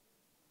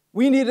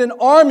 We need an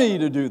army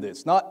to do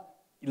this, not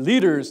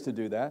leaders to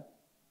do that.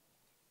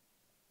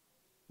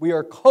 We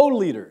are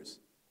co-leaders,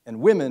 and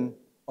women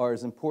are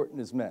as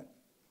important as men.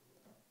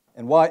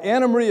 And why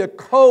Anna Maria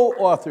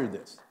co-authored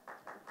this,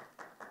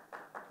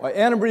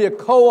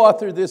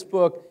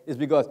 book is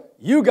because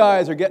you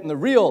guys are getting the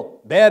real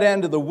bad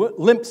end of the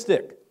limp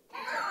stick.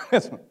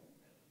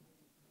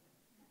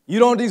 You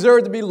don't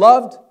deserve to be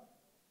loved.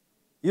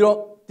 You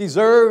don't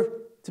deserve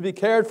to be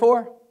cared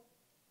for.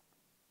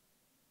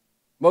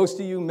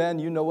 Most of you men,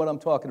 you know what I'm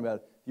talking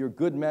about. You're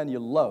good men, you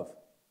love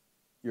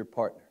your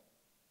partner.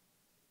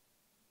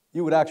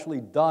 You would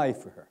actually die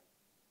for her.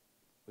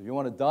 If you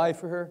want to die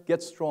for her,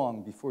 get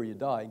strong before you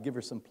die. Give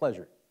her some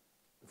pleasure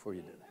before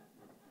you do that.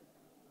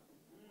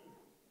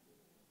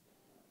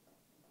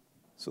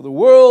 So the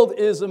world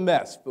is a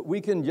mess, but we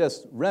can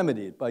just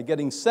remedy it by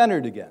getting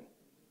centered again.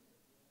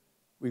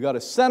 We've got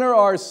to center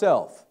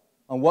ourselves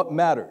on what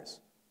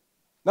matters.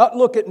 Not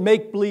look at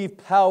make-believe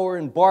power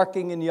and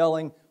barking and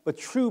yelling, but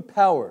true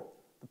power,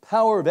 the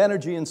power of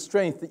energy and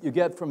strength that you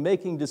get from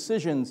making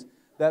decisions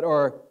that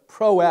are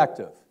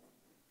proactive.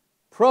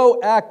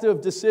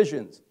 Proactive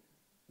decisions,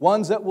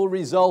 ones that will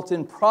result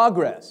in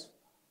progress,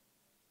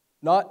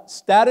 not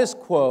status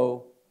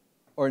quo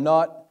or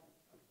not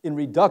in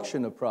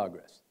reduction of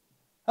progress.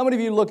 How many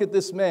of you look at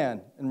this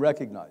man and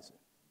recognize it?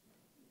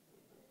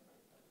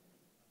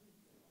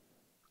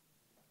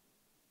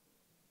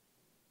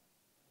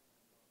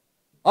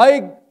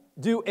 I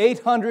do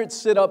 800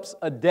 sit-ups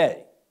a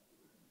day.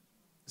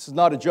 This is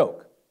not a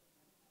joke.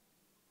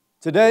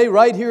 Today,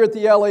 right here at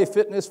the LA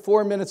Fitness,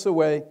 4 minutes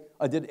away,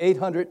 I did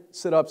 800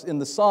 sit-ups in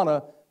the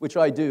sauna, which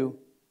I do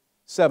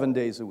 7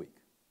 days a week.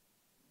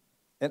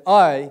 And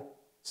I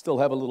still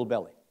have a little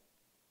belly.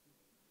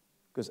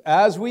 Because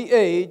as we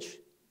age,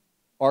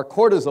 our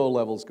cortisol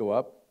levels go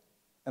up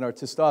and our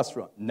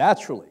testosterone,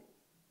 naturally.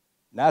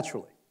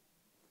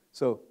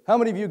 So how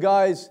many of you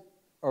guys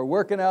are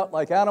working out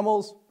like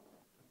animals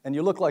and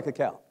you look like a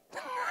cow?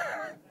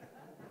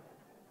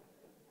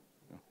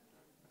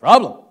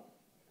 Problem.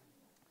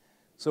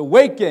 So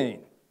weight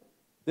gain.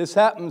 This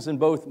happens in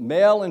both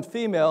male and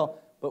female,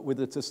 but with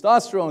the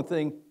testosterone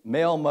thing,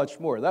 male much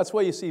more. That's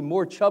why you see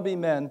more chubby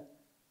men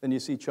than you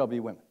see chubby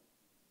women.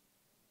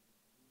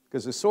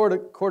 Because the sort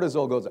of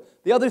cortisol goes up.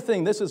 The other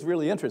thing, this is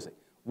really interesting.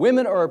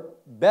 Women are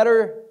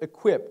better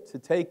equipped to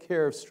take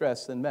care of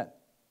stress than men.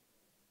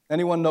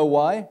 Anyone know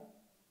why?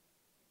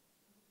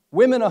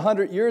 Women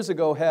 100 years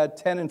ago had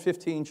 10 and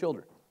 15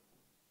 children.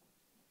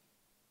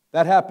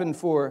 That happened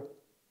for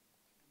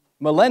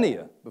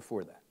millennia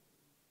before that.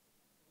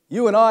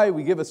 You and I,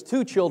 we give us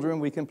 2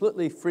 children, we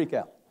completely freak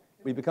out.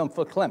 We become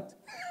Clement.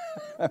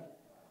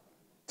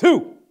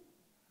 2.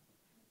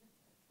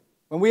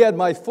 When we had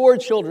my 4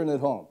 children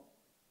at home,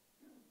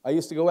 I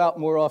used to go out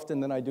more often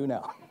than I do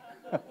now.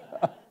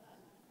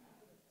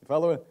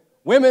 Follow it?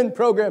 Women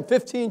program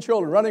 15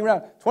 children running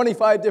around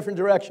 25 different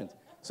directions.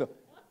 So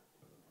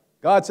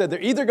God said they're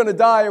either going to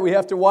die or we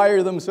have to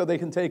wire them so they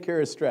can take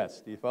care of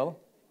stress. Do you follow?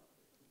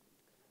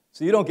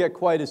 So you don't get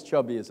quite as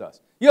chubby as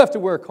us. You have to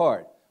work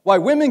hard. Why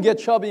women get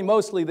chubby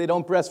mostly, they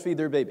don't breastfeed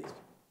their babies.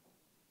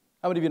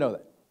 How many of you know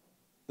that?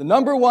 The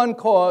number one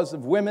cause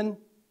of women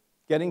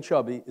getting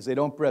chubby is they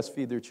don't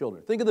breastfeed their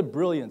children. Think of the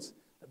brilliance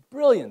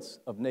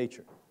of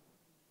nature.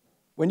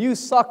 When you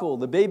suckle,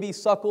 the baby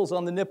suckles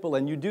on the nipple,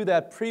 and you do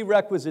that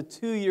prerequisite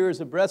 2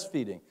 years of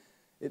breastfeeding,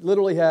 it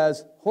literally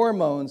has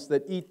hormones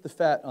that eat the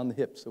fat on the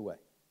hips away.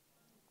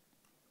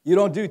 You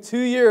don't do 2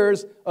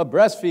 years of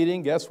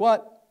breastfeeding, guess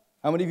what?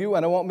 How many of you,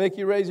 and I won't make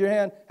you raise your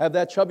hand, have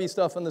that chubby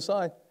stuff on the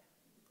side?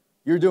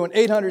 You're doing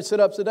 800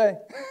 sit-ups a day.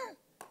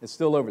 It's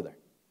still over there.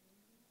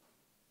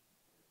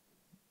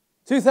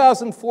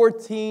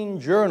 2014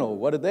 journal,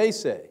 what did they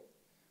say?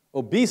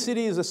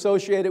 Obesity is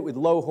associated with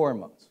low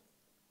hormones.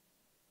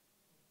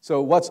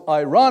 So what's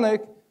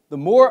ironic, the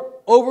more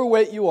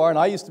overweight you are, and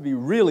I used to be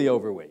really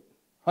overweight,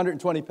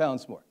 120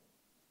 pounds more.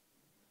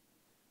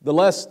 The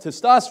less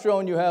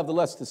testosterone you have, the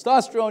less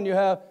testosterone you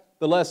have,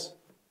 the less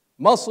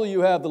muscle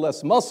you have, the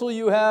less muscle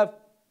you have,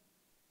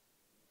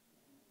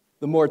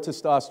 the more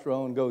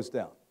testosterone goes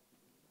down.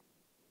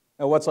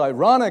 Now, what's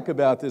ironic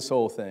about this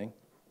whole thing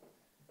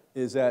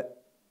is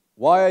that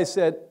why I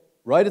said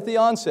right at the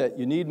onset,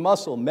 you need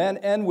muscle. Men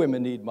and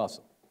women need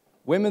muscle.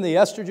 Women, the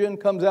estrogen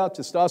comes out,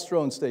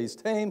 testosterone stays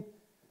tame.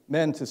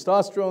 Men,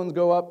 testosterone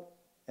go up,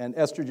 and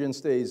estrogen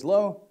stays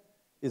low,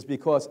 is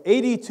because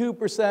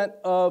 82%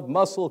 of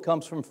muscle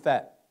comes from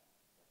fat.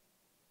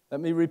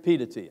 Let me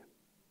repeat it to you.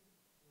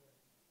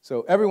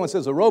 So everyone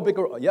says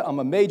aerobic, yeah, I'm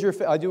a major,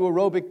 I do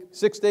aerobic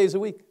 6 days a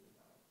week.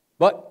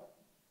 But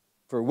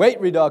for weight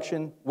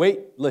reduction,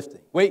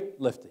 weightlifting,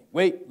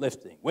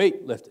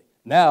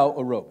 now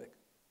aerobic.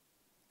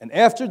 And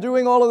after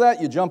doing all of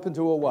that, you jump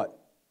into a what?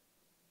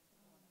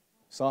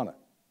 Sauna.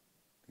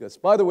 Because,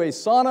 by the way,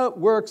 sauna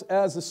works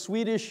as the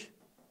Swedish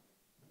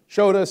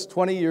showed us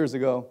 20 years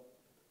ago,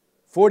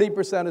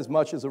 40% as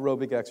much as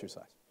aerobic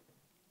exercise.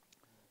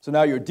 So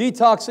now you're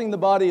detoxing the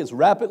body as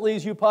rapidly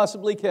as you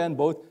possibly can,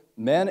 both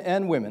men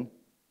and women,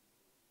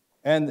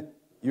 and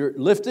you're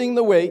lifting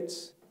the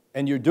weights,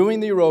 and you're doing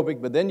the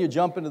aerobic, but then you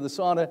jump into the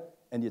sauna,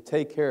 and you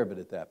take care of it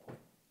at that point.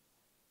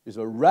 There's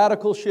a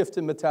radical shift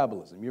in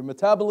metabolism. Your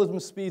metabolism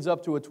speeds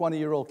up to a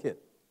 20-year-old kid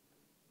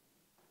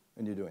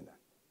when you're doing that.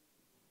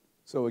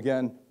 So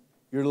again,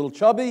 you're a little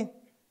chubby,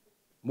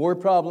 more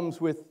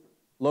problems with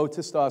low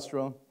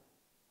testosterone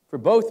for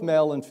both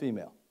male and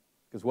female.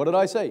 Because what did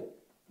I say?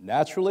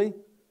 Naturally,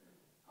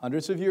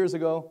 hundreds of years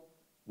ago,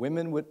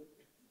 women would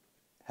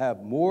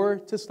have more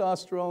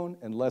testosterone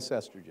and less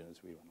estrogen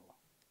as we went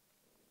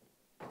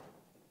along.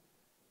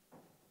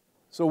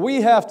 So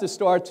we have to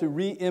start to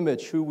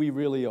re-image who we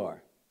really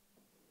are.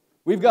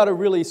 We've got to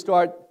really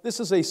start, this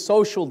is a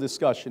social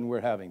discussion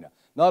we're having now,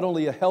 not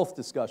only a health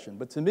discussion,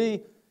 but to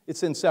me,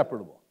 it's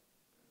inseparable.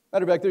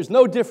 Matter of fact, there's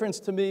no difference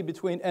to me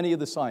between any of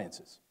the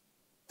sciences.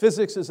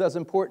 Physics is as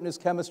important as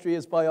chemistry,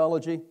 as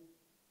biology,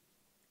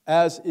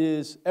 as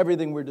is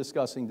everything we're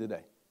discussing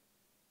today.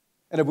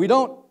 And if we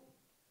don't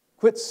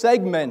quit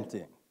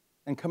segmenting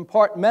and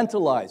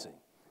compartmentalizing,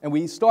 and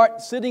we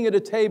start sitting at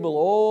a table,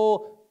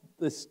 all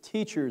the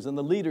teachers and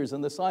the leaders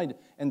and the scientists,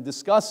 and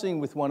discussing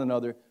with one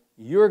another,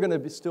 you're going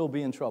to still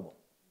be in trouble.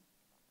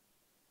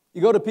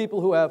 You go to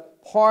people who have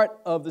part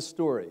of the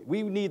story.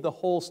 We need the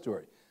whole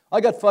story. I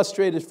got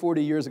frustrated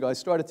 40 years ago. I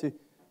started to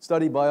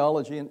study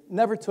biology, and it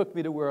never took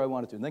me to where I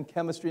wanted to. And then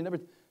chemistry,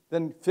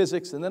 then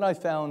physics, and then I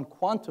found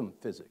quantum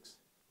physics.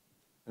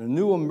 And a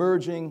new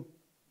emerging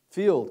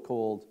field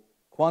called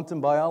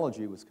quantum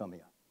biology was coming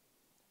up.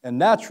 And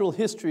natural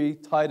history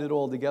tied it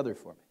all together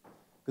for me.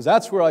 Because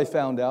that's where I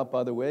found out,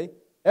 by the way,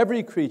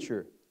 every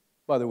creature,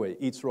 by the way,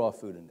 eats raw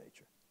food in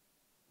nature.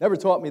 Never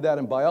taught me that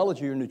in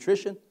biology or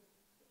nutrition.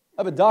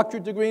 I have a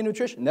doctorate degree in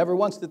nutrition. Never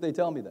once did they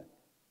tell me that.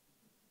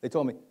 They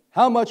told me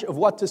how much of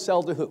what to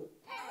sell to who.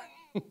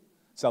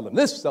 Sell them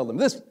this, sell them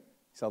this,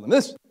 sell them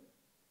this.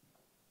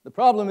 The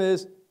problem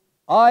is,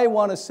 I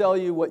want to sell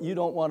you what you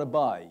don't want to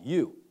buy,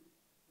 you.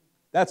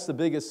 That's the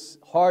biggest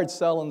hard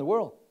sell in the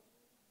world.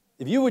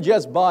 If you would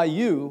just buy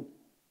you,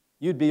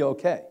 you'd be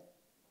okay.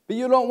 But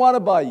you don't want to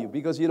buy you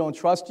because you don't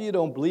trust you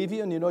don't believe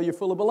you, and you know you're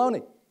full of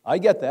baloney. I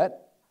get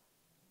that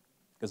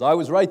because I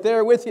was right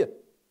there with you.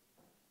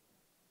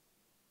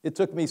 It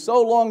took me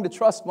so long to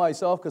trust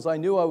myself because I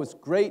knew I was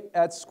great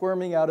at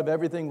squirming out of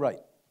everything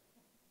right.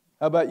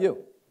 How about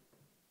you?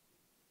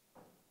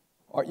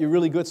 Aren't you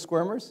really good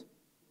squirmers?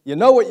 You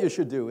know what you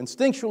should do.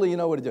 Instinctually, you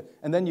know what to do.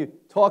 And then you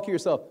talk to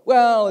yourself,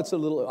 well, it's a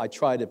little, I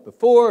tried it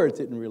before, it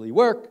didn't really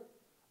work.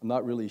 I'm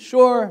not really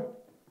sure.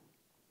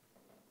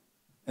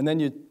 And then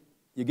you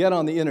get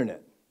on the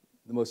internet.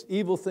 The most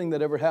evil thing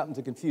that ever happened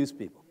to confuse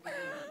people.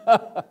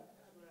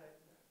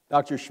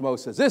 Dr. Schmo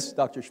says this,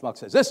 Dr. Schmuck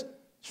says this,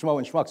 Schmo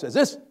and Schmuck says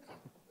this.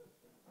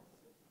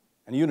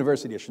 And the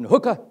University of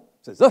Schnuhooka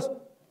says this.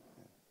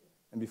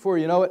 And before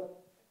you know it,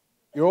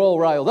 you're all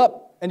riled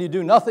up and you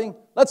do nothing.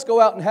 Let's go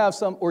out and have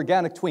some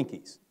organic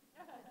Twinkies.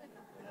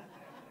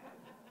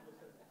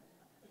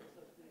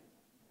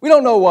 We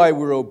don't know why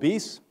we're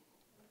obese.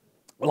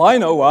 Well, I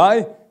know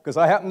why, because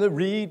I happen to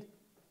read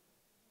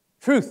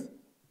Truth.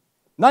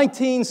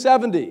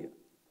 1970.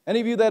 Any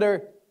of you that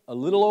are a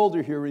little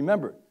older here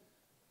remember,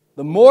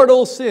 the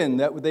mortal sin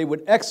that they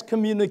would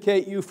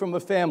excommunicate you from a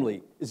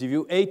family is if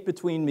you ate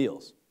between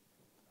meals.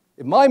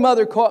 If my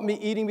mother caught me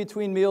eating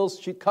between meals,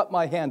 she'd cut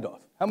my hand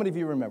off. How many of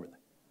you remember that?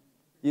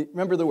 You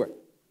remember the word?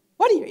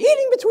 What are you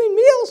eating between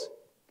meals?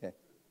 Okay.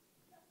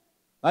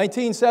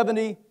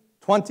 1970,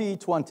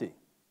 2020.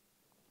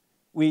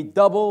 We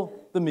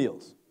double the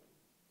meals.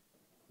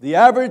 The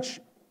average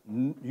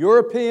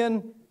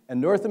European and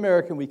North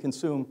American, we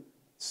consume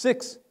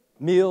 6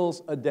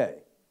 meals a day.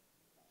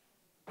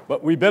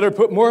 But we better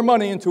put more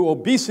money into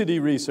obesity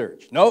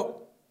research.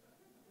 No.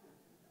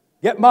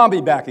 Get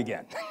mommy back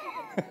again.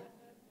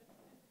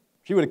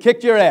 She would have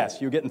kicked your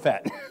ass. You're getting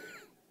fat.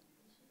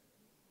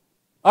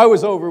 I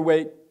was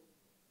overweight.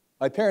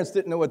 My parents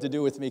didn't know what to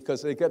do with me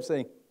because they kept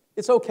saying,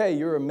 it's okay,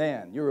 you're a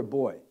man, you're a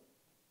boy.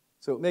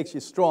 So it makes you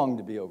strong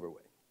to be overweight.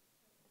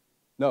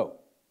 No,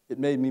 it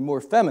made me more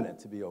feminine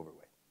to be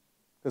overweight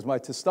because my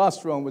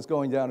testosterone was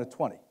going down to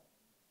 20.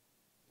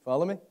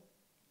 Follow me?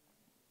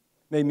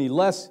 Made me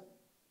less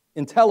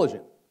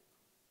intelligent,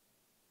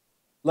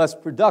 less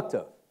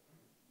productive.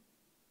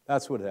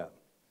 That's what happened.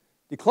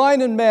 Decline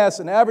in mass,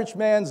 an average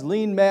man's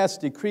lean mass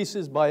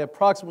decreases by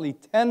approximately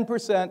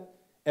 10%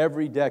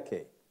 every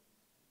decade.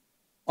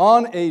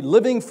 On a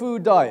living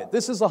food diet,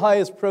 this is the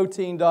highest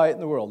protein diet in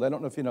the world. I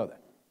don't know if you know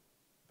that.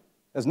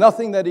 There's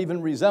nothing that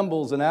even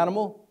resembles an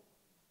animal,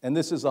 and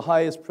this is the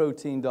highest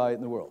protein diet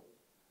in the world.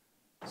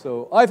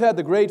 So I've had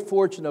the great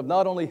fortune of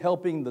not only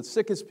helping the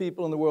sickest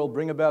people in the world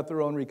bring about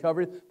their own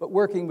recovery, but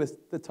working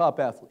with the top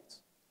athletes.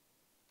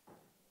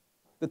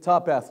 The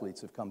top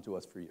athletes have come to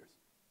us for years.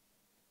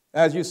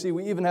 As you see,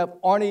 we even have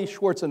Arnie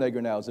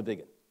Schwarzenegger now as a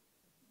vegan.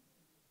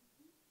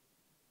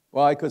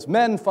 Why? Because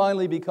men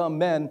finally become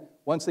men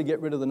once they get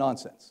rid of the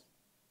nonsense.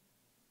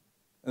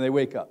 And they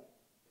wake up.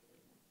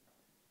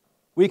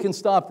 We can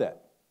stop that.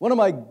 One of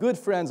my good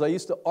friends, I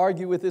used to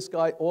argue with this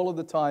guy all of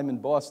the time in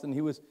Boston. He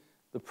was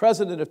the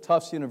president of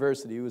Tufts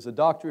University. He was a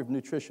doctor of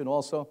nutrition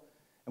also.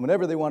 And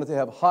whenever they wanted to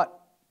have hot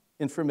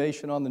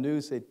information on the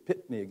news, they'd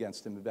pit me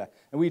against him back.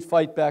 And we'd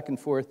fight back and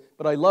forth.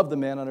 But I loved the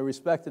man and I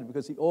respected him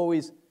because he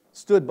always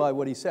stood by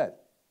what he said.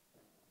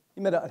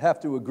 He may not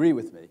have to agree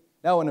with me.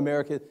 Now in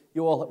America,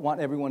 you all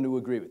want everyone to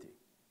agree with you.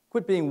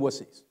 Quit being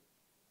wussies.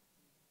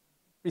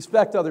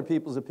 Respect other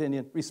people's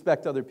opinion.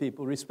 Respect other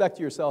people. Respect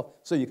yourself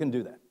so you can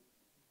do that.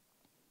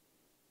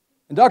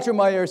 And Dr.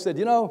 Meyer said,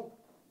 you know,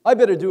 I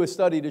better do a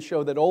study to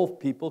show that old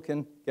people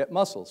can get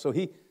muscle. So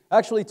he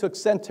actually took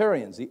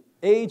centurions, the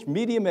age,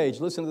 medium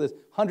age, listen to this,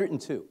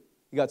 102.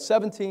 He got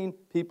 17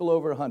 people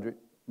over 100,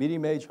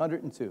 medium age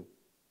 102.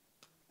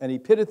 And he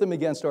pitted them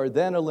against our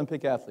then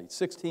Olympic athletes,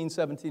 16,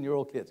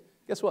 17-year-old kids.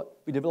 Guess what?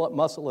 We develop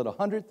muscle at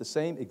 100 the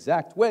same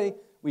exact way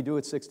we do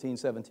at 16,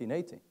 17,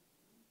 18.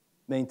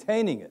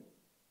 Maintaining it.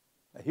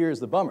 Now here's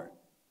the bummer.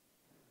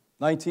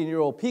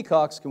 19-year-old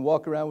peacocks can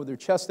walk around with their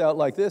chest out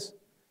like this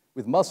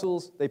with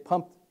muscles they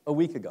pumped a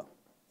week ago.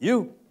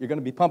 You're going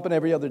to be pumping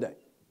every other day.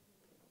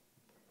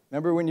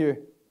 Remember when your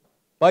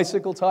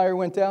bicycle tire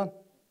went down?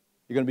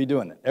 You're going to be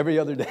doing it every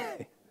other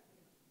day. At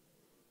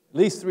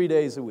least 3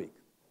 days a week.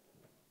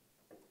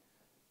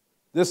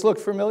 This look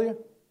familiar?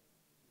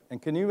 And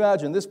can you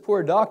imagine, this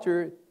poor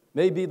doctor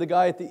may be the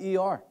guy at the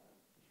ER.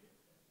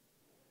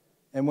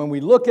 And when we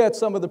look at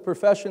some of the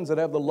professions that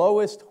have the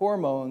lowest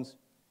hormones,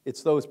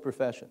 it's those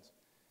professions.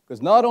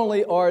 Because not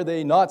only are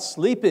they not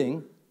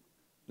sleeping,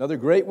 another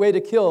great way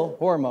to kill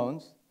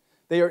hormones,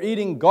 they are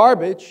eating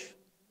garbage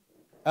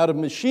out of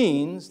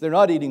machines. They're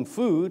not eating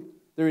food.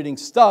 They're eating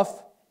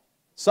stuff,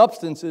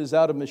 substances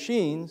out of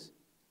machines.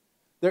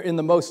 They're in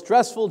the most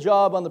stressful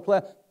job on the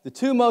planet. The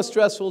two most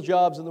stressful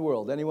jobs in the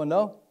world. Anyone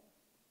know?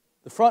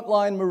 The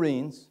frontline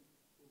Marines,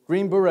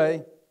 Green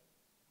Beret,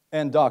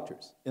 and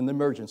doctors in the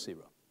emergency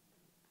room.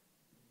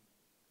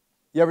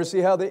 You ever see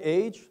how they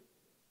age?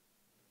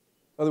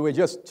 By the way,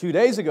 just 2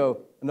 days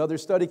ago, another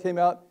study came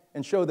out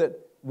and showed that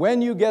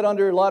when you get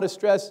under a lot of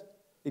stress,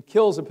 it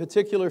kills a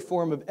particular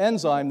form of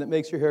enzyme that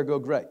makes your hair go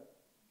gray.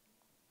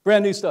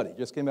 Brand new study,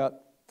 just came out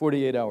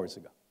 48 hours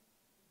ago.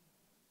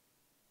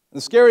 And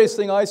the scariest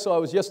thing I saw, I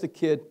was just a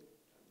kid.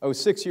 I was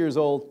 6 years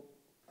old,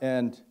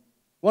 and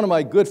one of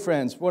my good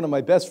friends, one of my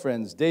best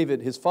friends,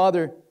 David, his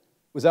father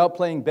was out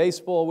playing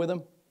baseball with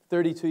him,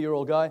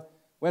 32-year-old guy,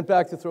 went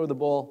back to throw the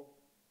ball,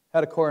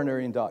 had a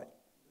coronary and died.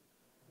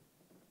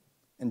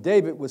 And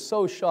David was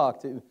so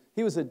shocked.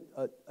 He was a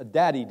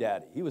daddy.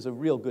 He was a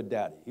real good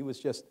daddy. He was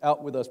just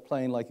out with us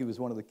playing like he was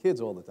one of the kids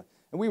all the time.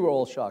 And we were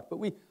all shocked. But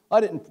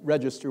I didn't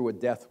register what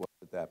death was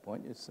at that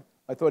point.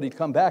 I thought he'd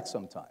come back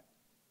sometime.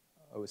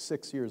 I was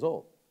 6 years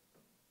old.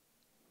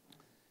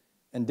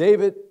 And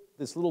David,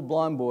 this little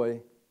blonde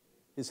boy,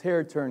 his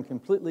hair turned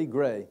completely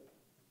gray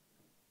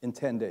in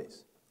 10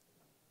 days.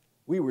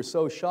 We were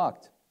so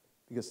shocked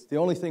because the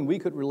only thing we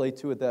could relate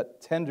to at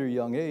that tender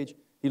young age,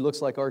 he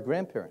looks like our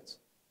grandparents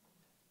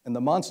and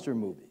the monster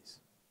movies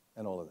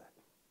and all of that.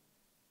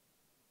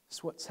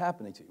 That's what's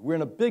happening to you. We're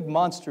in a big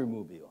monster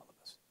movie, all of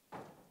us.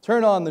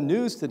 Turn on the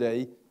news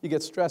today, you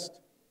get stressed.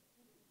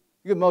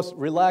 You're the most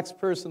relaxed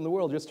person in the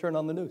world, just turn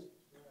on the news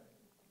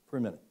for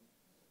a minute.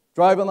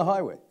 Drive on the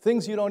highway.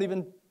 Things you don't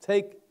even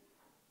take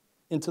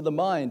into the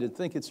mind and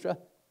think it's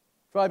stressful.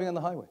 Driving on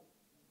the highway.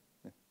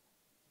 Yeah.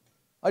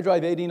 I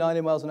drive 80,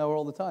 90 miles an hour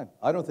all the time.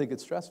 I don't think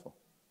it's stressful.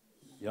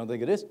 You don't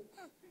think it is?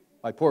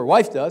 My poor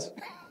wife does.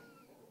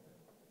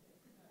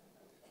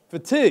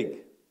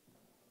 Fatigue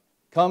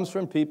comes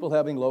from people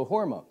having low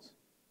hormones,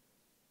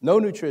 no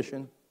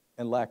nutrition,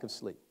 and lack of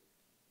sleep.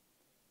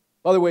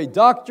 By the way,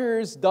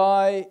 doctors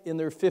die in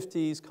their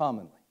 50s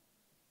commonly.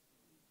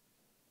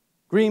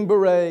 Green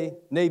Beret,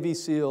 Navy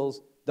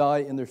SEALs die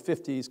in their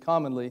 50s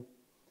commonly.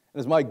 And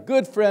as my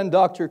good friend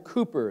Dr.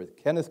 Cooper,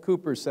 Kenneth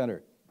Cooper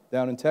Center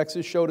down in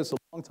Texas, showed us a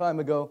long time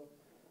ago,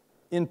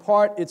 in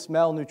part it's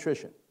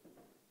malnutrition.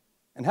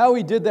 And how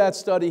he did that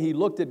study, he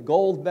looked at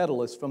gold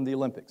medalists from the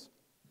Olympics.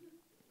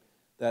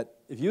 That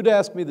If you'd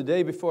asked me the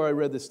day before I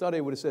read this study,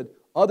 I would have said,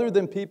 other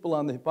than people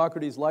on the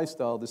Hippocrates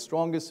lifestyle, the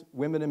strongest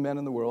women and men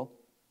in the world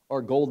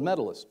are gold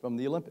medalists from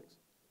the Olympics.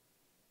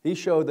 He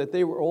showed that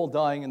they were all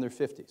dying in their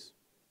 50s,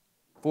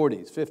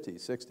 40s,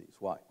 50s, 60s.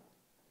 Why?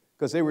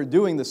 Because they were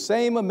doing the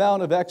same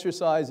amount of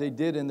exercise they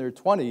did in their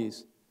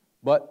 20s,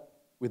 but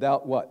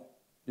without what?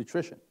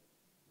 Nutrition.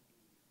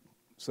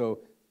 So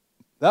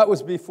that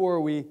was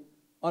before we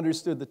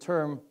understood the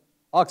term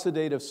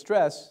oxidative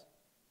stress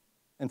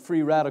and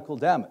free radical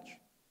damage.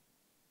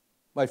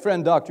 My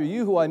friend Dr.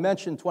 Yu, who I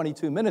mentioned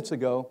 22 minutes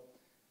ago,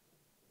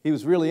 he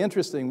was really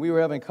interesting. We were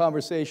having a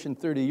conversation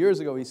 30 years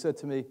ago. He said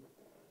to me,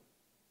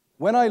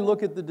 when I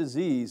look at the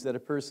disease that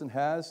a person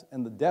has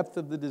and the depth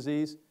of the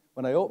disease,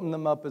 when I open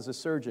them up as a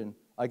surgeon,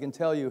 I can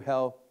tell you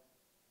how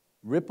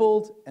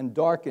rippled and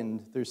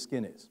darkened their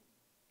skin is.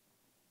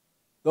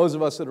 Those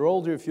of us that are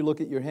older, if you look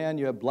at your hand,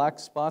 you have black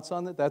spots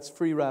on it, that's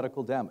free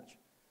radical damage.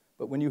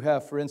 But when you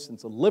have, for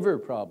instance, a liver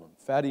problem,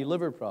 fatty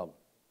liver problem,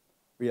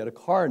 or you had a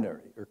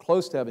coronary, or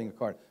close to having a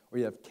coronary, or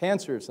you have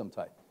cancer of some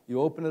type, you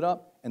open it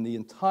up, and the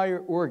entire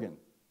organ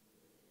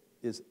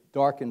is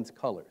darkened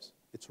colors.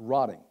 It's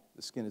rotting.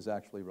 The skin is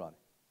actually rotting.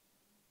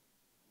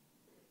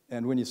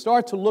 And when you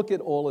start to look at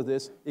all of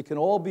this, it can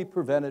all be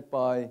prevented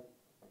by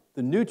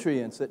the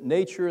nutrients that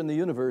nature and the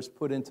universe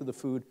put into the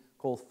food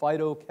called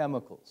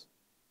phytochemicals.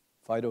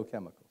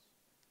 Phytochemicals.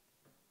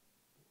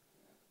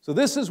 So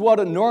this is what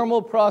a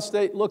normal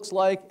prostate looks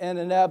like and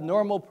an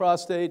abnormal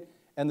prostate.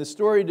 And the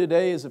story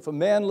today is if a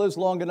man lives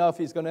long enough,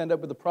 he's going to end up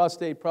with a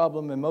prostate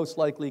problem and most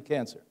likely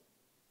cancer.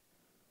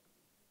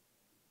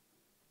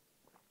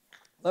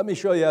 Let me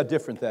show you how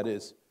different that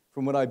is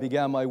from when I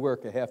began my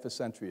work a half a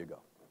century ago.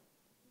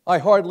 I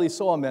hardly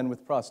saw men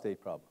with prostate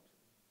problems.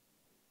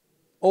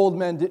 Old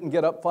men didn't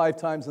get up 5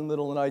 times in the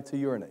middle of the night to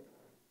urinate.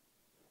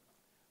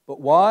 But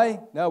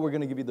why? Now we're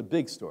going to give you the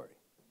big story.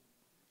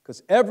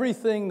 Because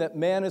everything that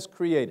man has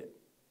created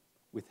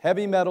with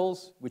heavy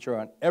metals, which are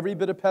on every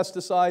bit of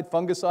pesticide,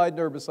 fungicide, and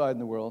herbicide in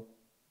the world,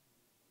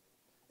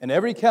 and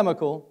every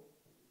chemical,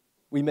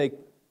 we make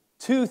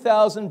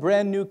 2,000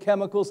 brand new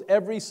chemicals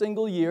every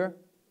single year.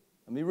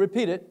 Let me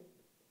repeat it.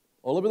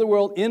 All over the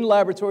world, in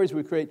laboratories,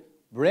 we create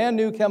brand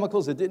new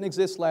chemicals that didn't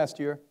exist last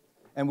year,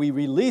 and we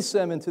release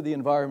them into the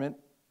environment,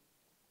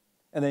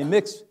 and they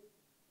mix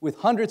with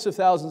hundreds of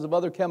thousands of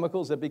other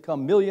chemicals that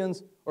become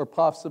millions or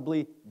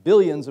possibly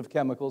billions of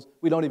chemicals.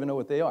 We don't even know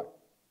what they are.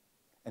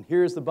 And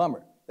here's the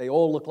bummer. They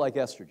all look like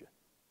estrogen.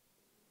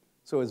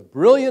 So as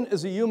brilliant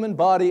as a human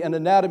body and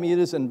anatomy it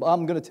is, and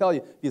I'm going to tell you,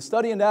 if you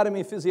study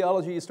anatomy and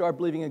physiology, you start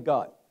believing in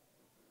God.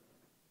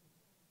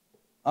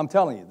 I'm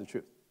telling you the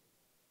truth.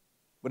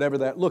 Whatever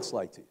that looks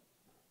like to you.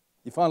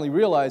 You finally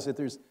realize that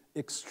there's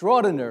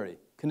extraordinary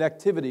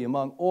connectivity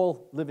among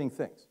all living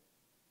things.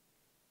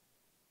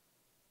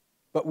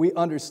 But we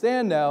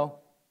understand now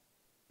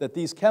that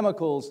these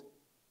chemicals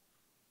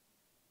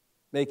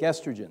make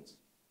estrogens.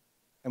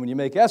 And when you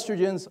make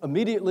estrogens,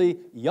 immediately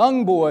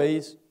young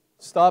boys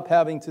stop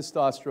having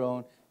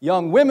testosterone.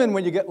 Young women,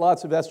 when you get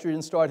lots of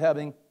estrogen, start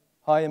having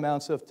high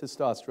amounts of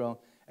testosterone.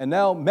 And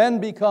now men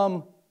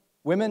become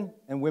women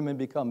and women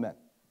become men.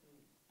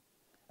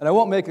 And I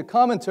won't make a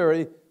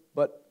commentary,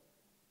 but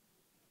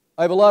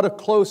I have a lot of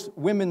close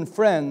women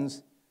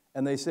friends,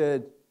 and they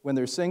said when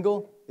they're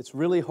single, it's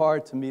really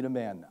hard to meet a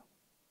man now.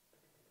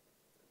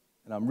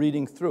 And I'm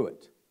reading through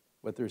it,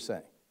 what they're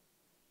saying.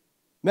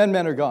 Men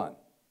are gone.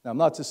 Now,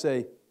 not to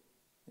say,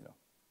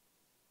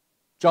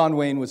 John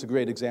Wayne was a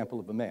great example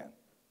of a man.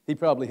 He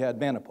probably had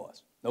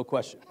MANopause, no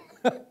question.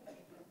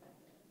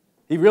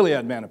 He really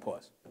had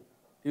MANopause.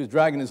 He was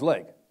dragging his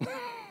leg.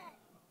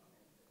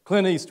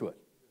 Clint Eastwood,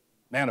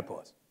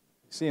 MANopause.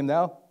 See him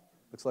now?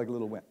 Looks like a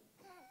little wimp.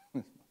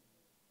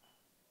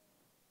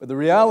 But the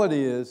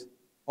reality is,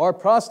 our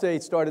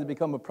prostate started to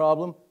become a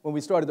problem when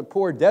we started to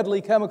pour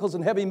deadly chemicals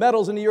and heavy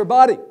metals into your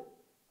body.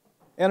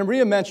 Anna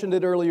Maria mentioned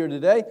it earlier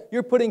today.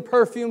 You're putting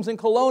perfumes and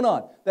cologne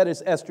on. That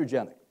is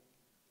estrogenic.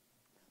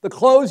 The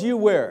clothes you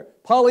wear,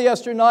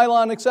 polyester,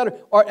 nylon, etc.,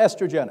 are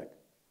estrogenic.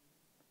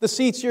 The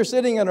seats you're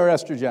sitting in are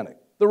estrogenic.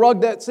 The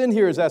rug that's in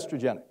here is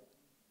estrogenic.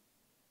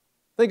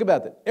 Think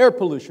about that. Air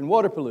pollution,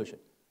 water pollution.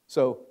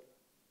 So,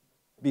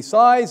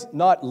 besides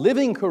not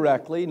living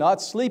correctly,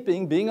 not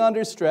sleeping, being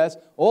under stress,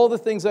 all the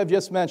things I've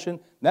just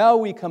mentioned, now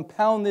we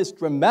compound this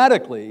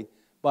dramatically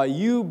by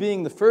you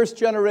being the first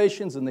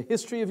generations in the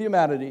history of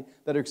humanity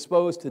that are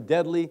exposed to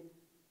deadly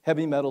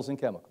heavy metals and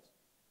chemicals.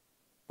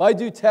 If I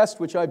do tests,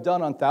 which I've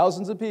done on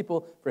thousands of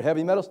people for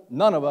heavy metals,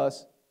 none of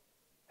us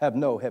have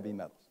no heavy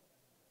metals.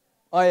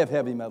 I have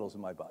heavy metals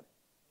in my body,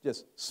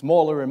 just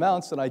smaller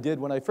amounts than I did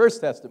when I first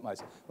tested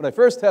myself. When I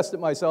first tested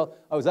myself,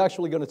 I was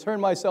actually going to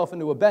turn myself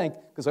into a bank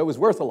because I was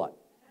worth a lot.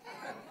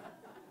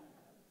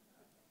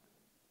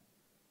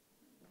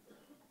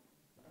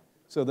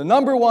 So the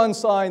number one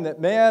sign that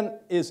man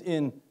is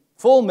in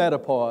full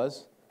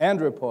menopause,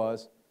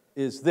 andropause,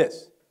 is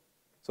this.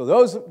 So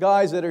those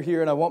guys that are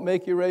here, and I won't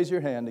make you raise your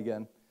hand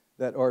again,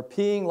 that are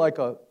peeing like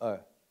an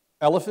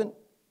elephant,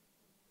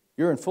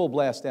 you're in full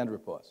blast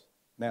andropause,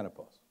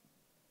 menopause.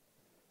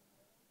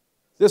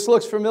 This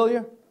looks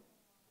familiar?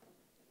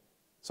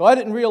 So I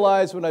didn't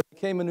realize when I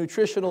became a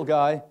nutritional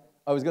guy,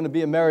 I was going to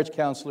be a marriage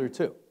counselor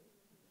too.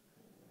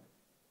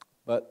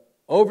 But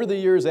over the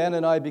years, Ann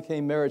and I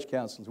became marriage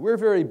counselors. We're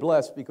very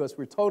blessed because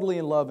we're totally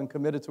in love and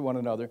committed to one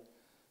another.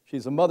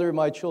 She's a mother of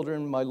my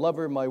children, my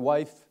lover, my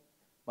wife,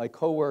 my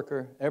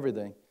coworker,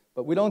 everything.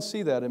 But we don't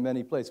see that in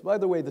many places. By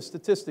the way, the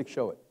statistics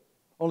show it.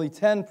 Only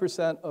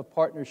 10% of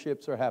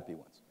partnerships are happy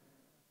ones.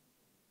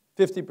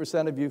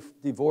 50% of you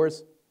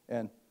divorce,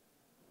 and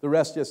the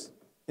rest just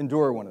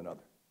endure one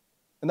another.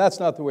 And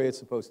that's not the way it's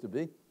supposed to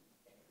be.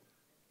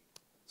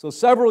 So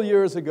several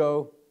years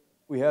ago,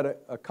 we had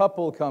a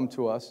couple come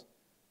to us.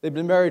 They've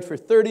been married for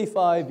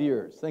 35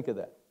 years. Think of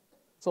that.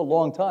 It's a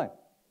long time.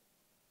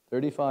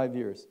 35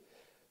 years.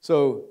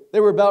 So they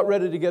were about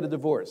ready to get a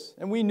divorce,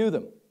 and we knew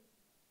them.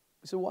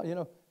 We said, well,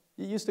 you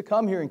used to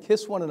come here and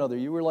kiss one another.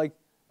 You were like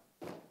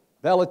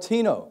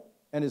Valentino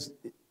and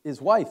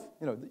his wife.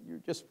 You're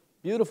just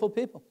beautiful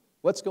people.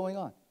 What's going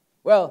on?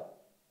 Well,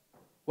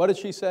 what did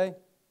she say?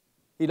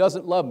 He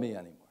doesn't love me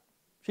anymore.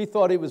 She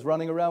thought he was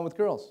running around with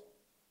girls.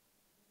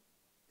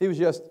 He was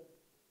just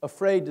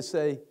afraid to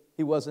say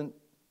he wasn't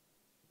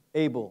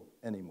able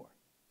anymore.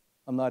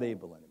 I'm not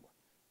able anymore.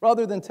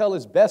 Rather than tell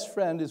his best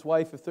friend, his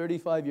wife of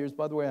 35 years,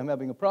 by the way, I'm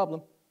having a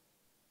problem,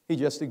 he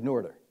just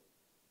ignored her.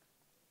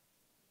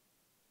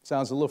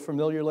 Sounds a little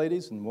familiar,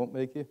 ladies, and won't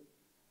make you.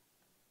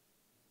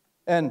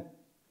 And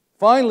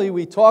finally,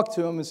 we talked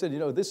to him and said,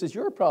 this is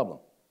your problem.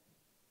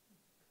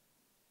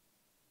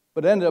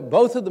 But ended up,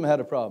 both of them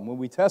had a problem. When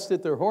we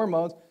tested their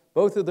hormones,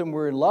 both of them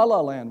were in la-la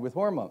land with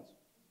hormones.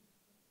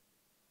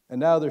 And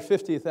now their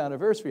 50th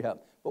anniversary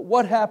happened. But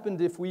what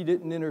happened if we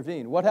didn't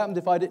intervene? What happened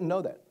if I didn't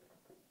know that?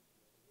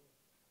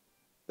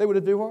 They would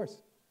have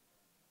divorced.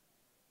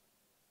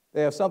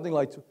 They have something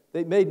like,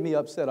 they made me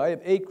upset. I have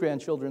 8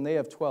 grandchildren, they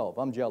have 12.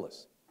 I'm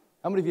jealous.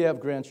 How many of you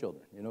have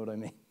grandchildren? You know what I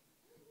mean?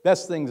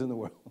 Best things in the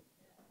world.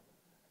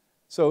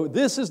 So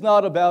this is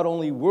not about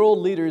only world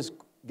leaders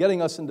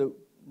getting us into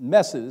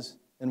messes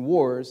and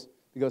wars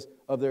because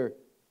of their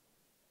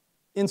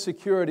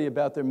insecurity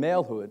about their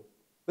malehood,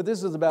 but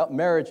this is about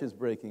marriages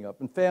breaking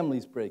up and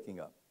families breaking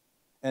up.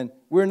 And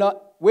we're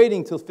not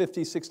waiting till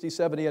 50, 60,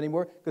 70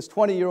 anymore because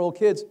 20-year-old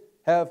kids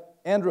have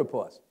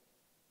andropause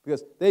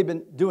because they've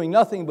been doing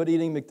nothing but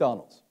eating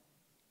McDonald's.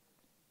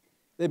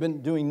 They've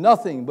been doing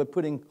nothing but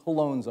putting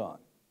colognes on.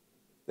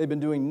 They've been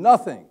doing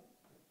nothing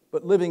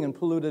but living in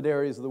polluted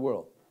areas of the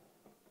world.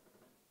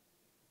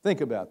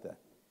 Think about that.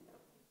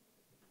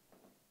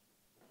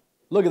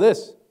 Look at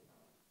this.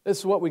 This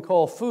is what we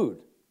call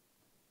food.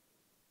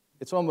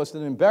 It's almost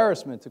an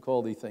embarrassment to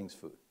call these things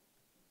food.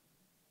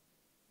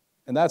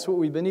 And that's what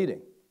we've been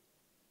eating.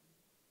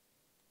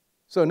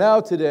 So now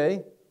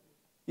today,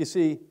 you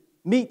see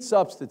meat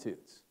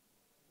substitutes.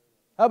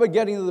 How about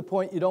getting to the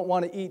point you don't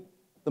want to eat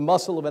the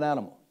muscle of an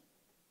animal?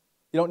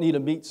 You don't need a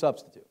meat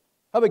substitute.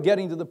 How about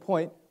getting to the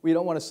point where you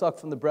don't want to suck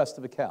from the breast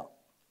of a cow?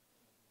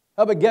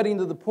 How about getting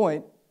to the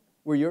point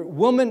where you're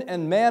woman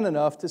and man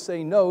enough to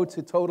say no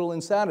to total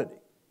insanity?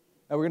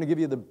 Now we're going to give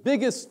you the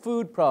biggest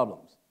food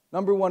problems.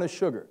 Number 1 is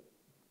sugar.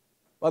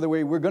 By the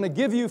way, we're going to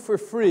give you for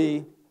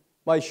free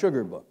my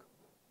sugar book.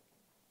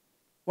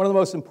 One of the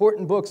most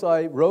important books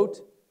I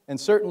wrote, and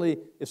certainly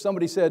if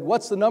somebody said,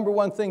 what's the number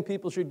 1 thing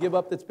people should give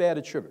up that's bad?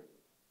 It's sugar.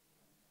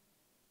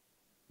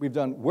 We've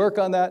done work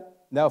on that.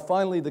 Now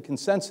finally the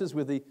consensus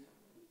with the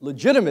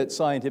legitimate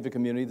scientific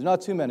community, there's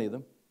not too many of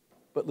them,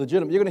 but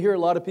legitimate. You're going to hear a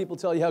lot of people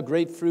tell you how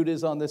great fruit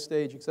is on this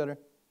stage, etc.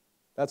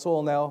 That's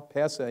all now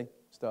passé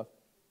stuff.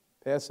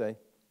 Passé.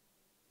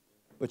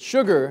 But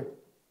sugar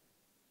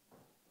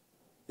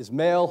is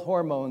male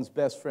hormones'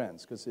 best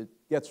friends because it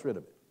gets rid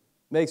of it.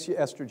 Makes you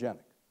estrogenic.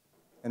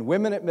 And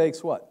women, it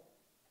makes what?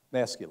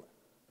 Masculine.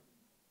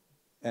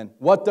 And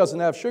what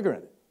doesn't have sugar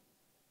in it?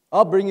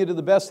 I'll bring you to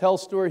the best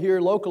health store here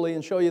locally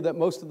and show you that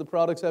most of the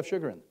products have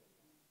sugar in them,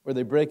 or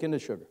they break into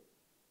sugar.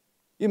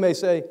 You may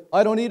say,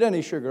 I don't eat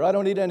any sugar. I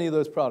don't eat any of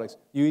those products.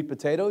 You eat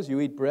potatoes, you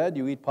eat bread,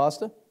 you eat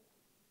pasta.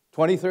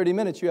 20, 30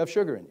 minutes, you have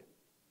sugar in you.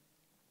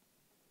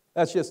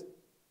 That's just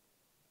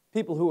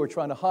people who are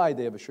trying to hide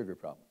they have a sugar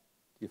problem.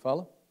 Do you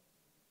follow?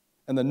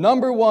 And the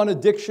number 1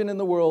 addiction in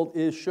the world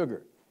is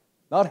sugar.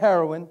 Not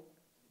heroin,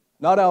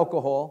 not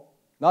alcohol,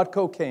 not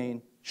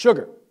cocaine,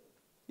 sugar.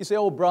 You say,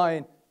 oh,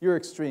 Brian, you're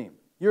extreme.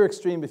 You're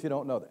extreme if you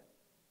don't know that.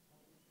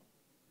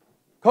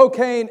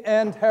 Cocaine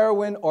and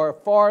heroin are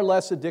far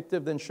less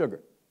addictive than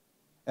sugar.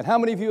 And how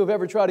many of you have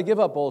ever tried to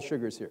give up all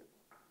sugars here?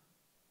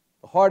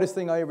 The hardest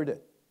thing I ever did.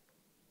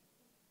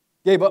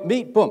 Gave up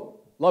meat, boom,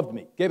 loved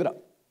meat, gave it up.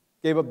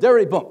 Gave up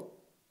dairy, boom.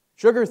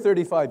 Sugar,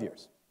 35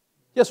 years.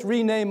 Just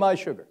rename my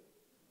sugar.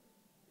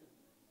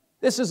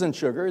 This isn't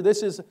sugar,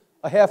 this is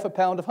a half a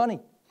pound of honey.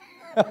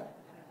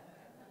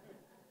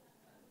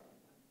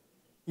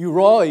 You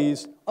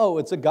rawies, oh,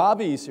 it's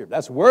agave syrup.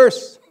 That's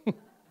worse.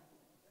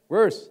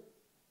 Worse.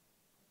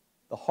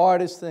 The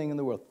hardest thing in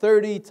the world.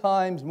 30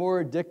 times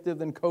more addictive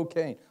than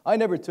cocaine. I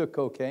never took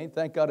cocaine.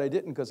 Thank God I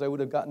didn't because I would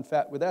have gotten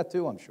fat with that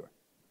too, I'm sure.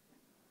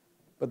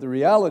 But the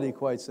reality,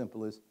 quite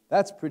simple, is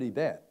that's pretty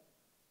bad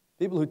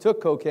People who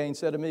took cocaine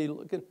said to me,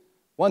 look at,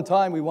 one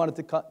time we wanted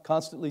to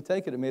constantly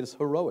take it. It made us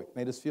heroic,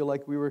 made us feel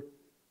like we were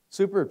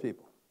super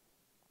people.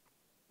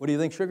 What do you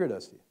think sugar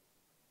does to you?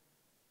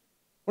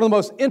 One of the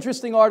most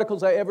interesting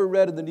articles I ever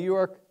read in the New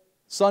York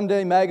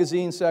Sunday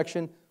magazine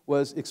section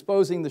was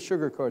exposing the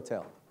sugar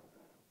cartel.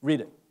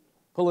 Read it.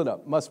 Pull it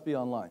up. Must be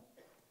online.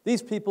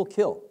 These people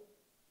kill.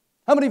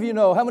 How many of you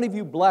know, how many of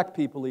you black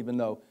people even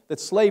know that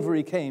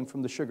slavery came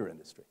from the sugar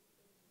industry?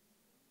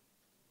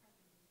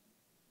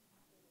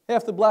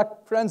 Half the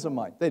black friends of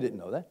mine, they didn't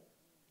know that.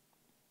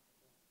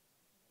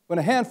 When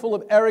a handful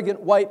of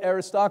arrogant white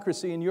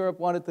aristocracy in Europe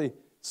wanted the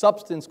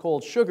substance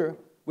called sugar,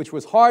 which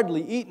was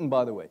hardly eaten,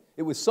 by the way,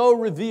 it was so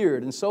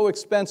revered and so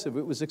expensive,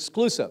 it was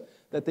exclusive,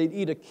 that they'd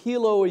eat 1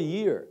 kilo a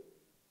year,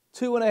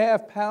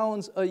 2.5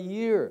 pounds a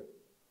year,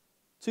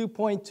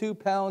 2.2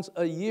 pounds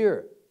a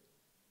year.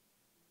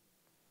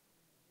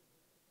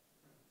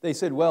 They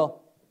said,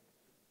 well,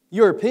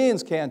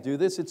 Europeans can't do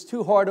this. It's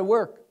too hard to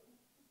work.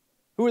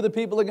 Who are the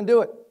people that can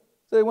do it?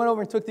 So they went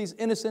over and took these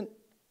innocent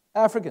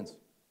Africans.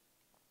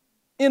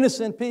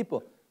 Innocent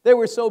people. They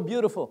were so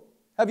beautiful.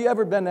 Have you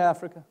ever been to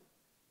Africa?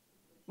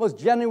 Most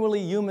genuinely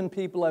human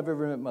people I've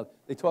ever met.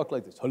 They talk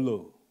like this,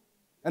 hello.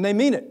 And they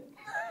mean it.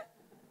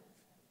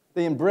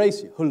 They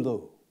embrace you,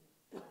 hello.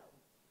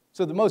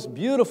 So the most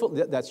beautiful,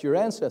 that's your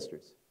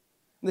ancestors.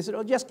 And they said,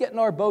 oh, just get in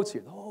our boats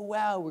here. Oh,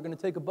 wow, we're going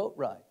to take a boat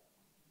ride.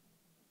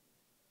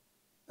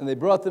 And they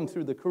brought them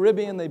through the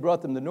Caribbean. They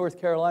brought them to North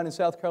Carolina and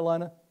South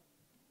Carolina.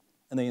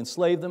 And they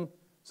enslaved them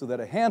so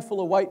that a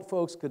handful of white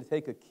folks could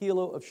take 1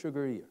 kilo of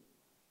sugar a year.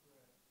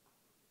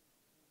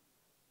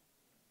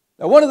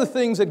 Now, one of the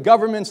things that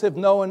governments have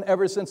known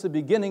ever since the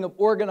beginning of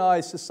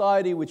organized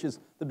society, which is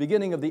the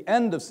beginning of the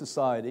end of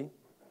society,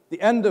 the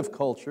end of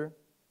culture,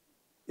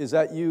 is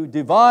that you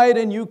divide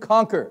and you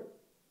conquer.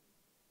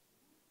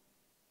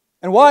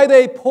 And why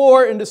they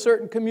pour into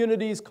certain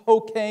communities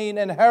cocaine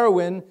and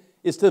heroin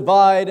is to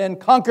divide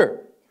and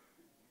conquer.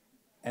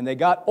 And they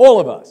got all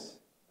of us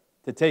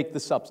to take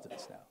the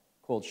substance now,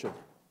 called sugar.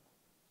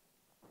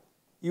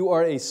 You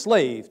are a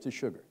slave to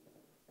sugar.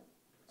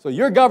 So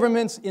your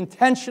governments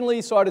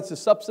intentionally started to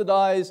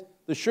subsidize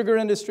the sugar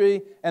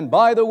industry, and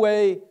by the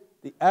way,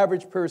 the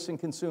average person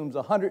consumes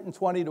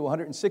 120 to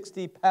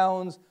 160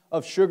 pounds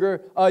of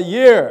sugar a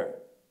year.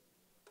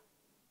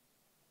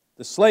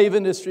 The slave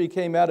industry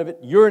came out of it.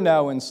 You're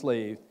now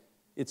enslaved.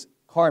 It's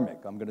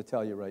karmic, I'm going to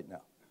tell you right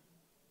now.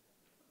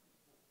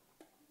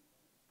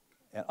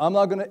 And I'm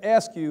not going to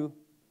ask you,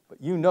 but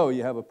you know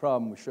you have a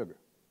problem with sugar.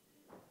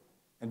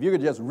 And if you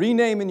could just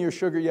rename in your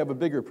sugar, you have a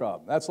bigger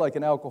problem. That's like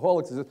an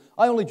alcoholic who says,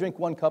 I only drink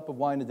 1 cup of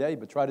wine a day,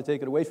 but try to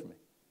take it away from me.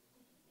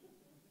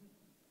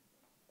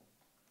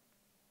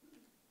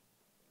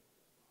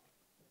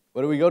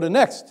 What do we go to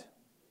next?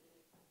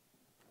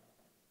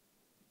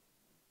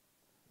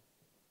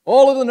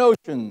 All of the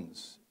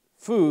notions,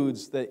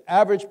 foods the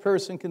average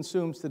person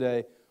consumes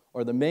today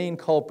are the main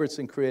culprits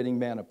in creating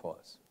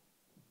menopause.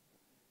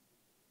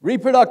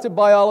 Reproductive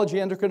biology,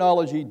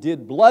 endocrinology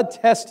did blood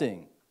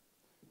testing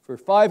for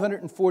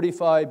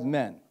 545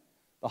 men.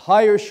 The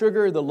higher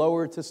sugar, the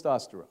lower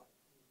testosterone.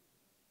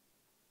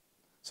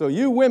 So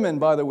you women,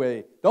 by the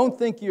way, don't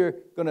think you're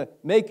going to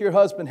make your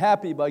husband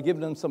happy by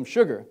giving him some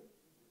sugar.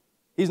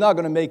 He's not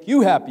going to make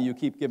you happy, you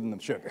keep giving them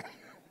sugar.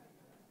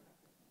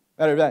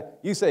 Matter of fact,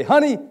 you say,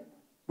 honey,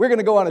 we're going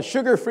to go on a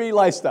sugar-free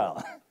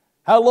lifestyle.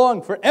 How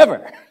long?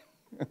 Forever.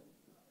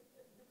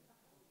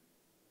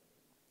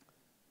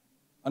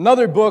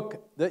 Another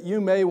book that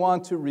you may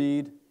want to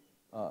read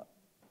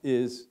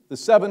is The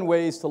 7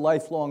 Ways to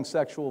Lifelong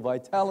Sexual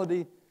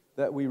Vitality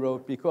that we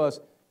wrote,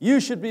 because you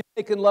should be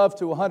making love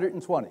to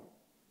 120.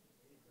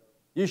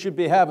 You should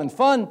be having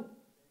fun.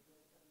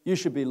 You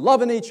should be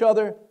loving each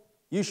other.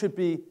 You should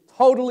be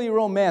totally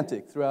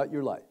romantic throughout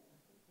your life.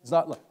 It's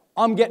not like,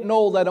 I'm getting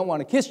old, I don't want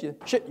to kiss you.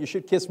 Shit, you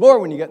should kiss more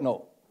when you're getting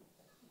old.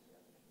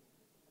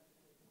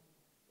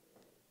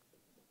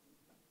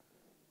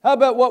 How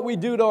about what we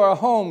do to our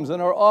homes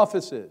and our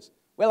offices?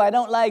 Well, I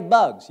don't like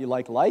bugs. You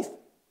like life?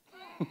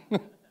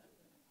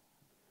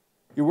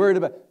 You're worried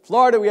about...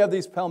 Florida, we have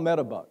these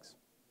palmetto bugs.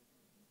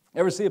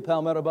 Ever see a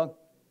palmetto bug?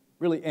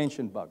 Really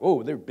ancient bug.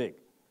 Oh, they're big.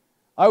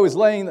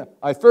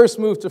 I first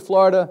moved to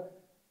Florida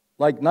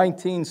like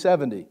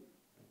 1970.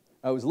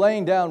 I was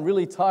laying down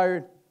really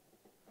tired,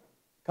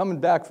 coming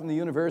back from the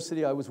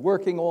university. I was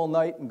working all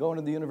night and going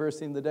to the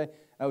university in the day.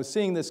 I was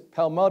seeing this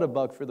palmetto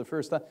bug for the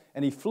first time,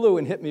 and he flew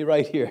and hit me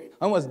right here.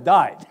 I almost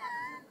died.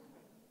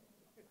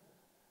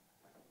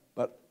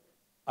 But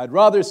I'd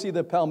rather see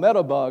the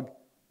palmetto bug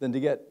than to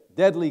get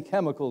deadly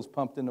chemicals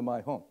pumped into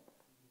my home.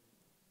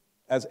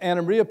 As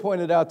Anna Maria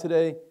pointed out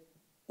today,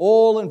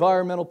 all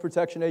environmental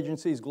protection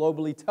agencies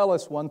globally tell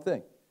us one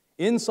thing.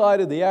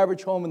 Inside of the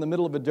average home in the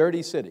middle of a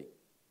dirty city,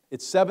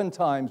 it's 7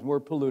 times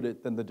more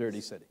polluted than the dirty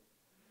city.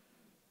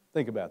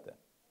 Think about that.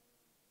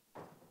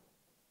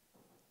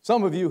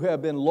 Some of you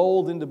have been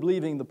lulled into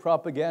believing the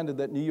propaganda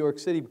that New York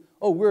City,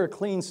 oh, we're a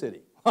clean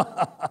city.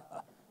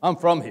 I'm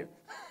from here.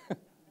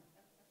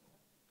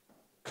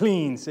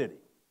 Clean city.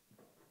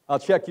 I'll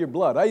check your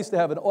blood. I used to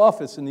have an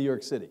office in New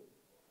York City.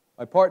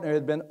 My partner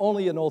had been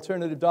only an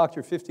alternative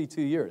doctor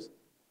 52 years.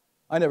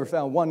 I never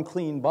found one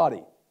clean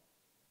body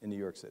in New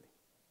York City.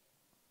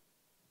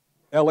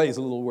 LA is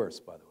a little worse,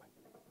 by the way.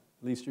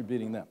 At least you're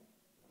beating them.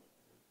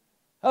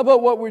 How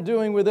about what we're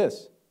doing with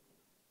this?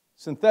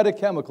 Synthetic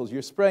chemicals.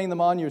 You're spraying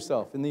them on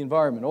yourself in the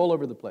environment all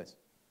over the place.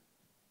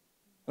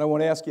 And I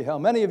won't ask you how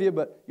many of you,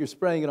 but you're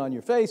spraying it on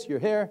your face, your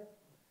hair.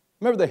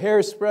 Remember the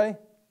hairspray?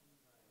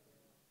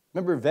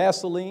 Remember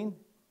Vaseline?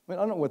 I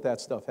don't know what that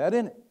stuff had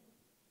in it.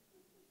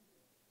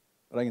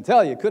 But I can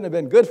tell you, it couldn't have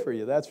been good for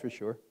you, that's for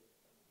sure.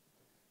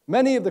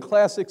 Many of the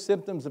classic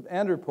symptoms of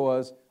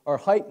andropause are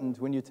heightened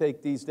when you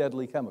take these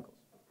deadly chemicals.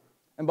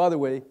 And by the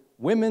way,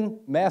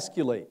 women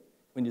masculate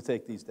when you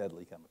take these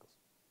deadly chemicals.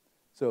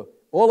 So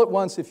all at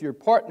once, if your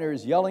partner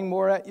is yelling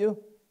more at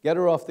you, get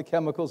her off the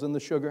chemicals and the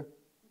sugar,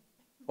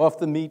 off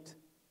the meat.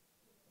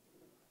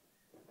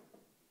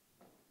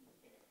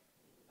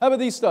 How about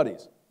these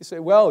studies? You say,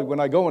 well, when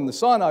I go in the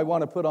sun, I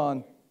want to put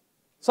on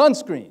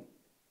sunscreen.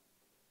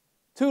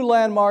 2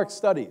 landmark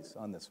studies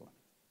on this one.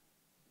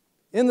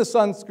 In the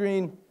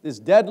sunscreen, this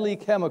deadly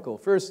chemical,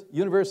 first,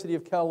 University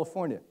of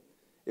California.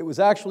 It was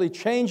actually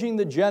changing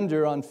the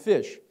gender on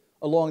fish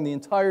along the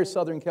entire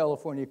Southern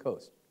California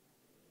coast.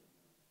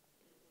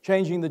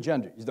 Changing the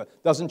gender. It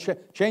doesn't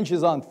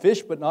changes on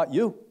fish, but not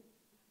you.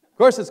 Of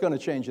course it's going to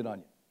change it on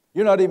you.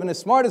 You're not even as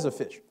smart as a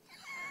fish.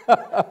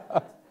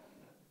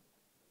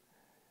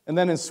 And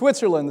then in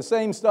Switzerland, the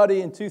same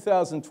study in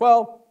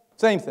 2012,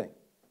 same thing.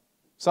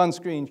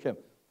 Sunscreen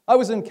chemical. I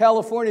was in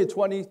California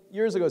 20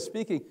 years ago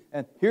speaking,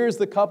 and here's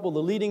the couple,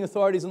 the leading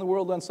authorities in the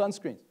world on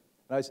sunscreens.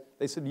 And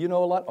they said, you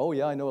know a lot? Oh,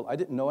 yeah, I know. I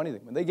didn't know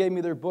anything. When they gave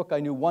me their book,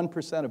 I knew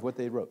 1% of what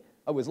they wrote.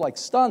 I was like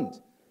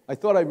stunned. I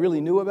thought I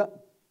really knew about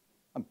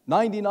it.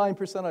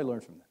 99% I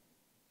learned from that.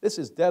 This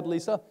is deadly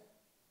stuff.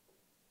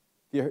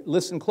 If you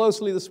listen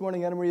closely this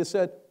morning, Anna Maria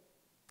said,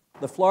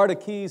 the Florida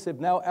Keys have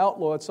now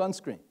outlawed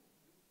sunscreen.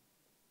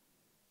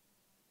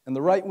 And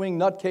the right-wing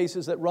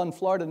nutcases that run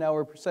Florida now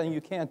are saying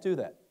you can't do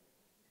that.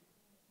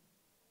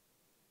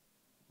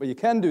 But you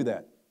can do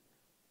that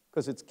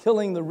because it's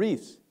killing the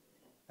reefs.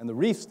 And the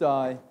reefs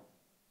die,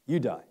 you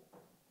die.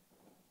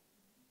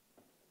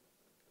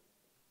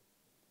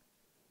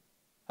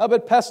 How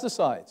about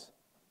pesticides?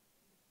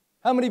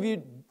 How many of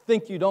you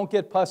think you don't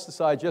get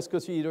pesticides just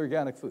because you eat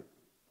organic food?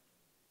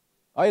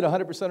 I eat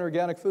 100%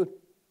 organic food.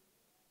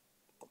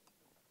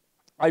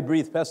 I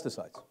breathe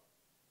pesticides.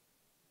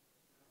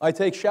 I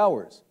take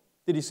showers.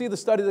 Did you see the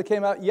study that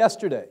came out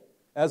yesterday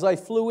as I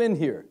flew in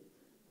here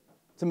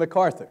to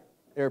MacArthur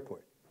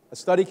Airport? A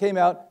study came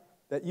out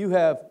that you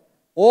have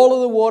all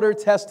of the water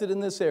tested in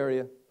this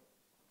area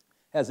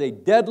has a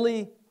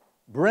deadly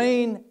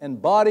brain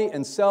and body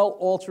and cell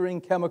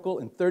altering chemical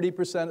in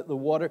 30% of the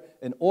water,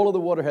 and all of the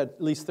water had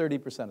at least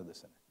 30% of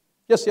this in it.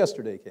 Just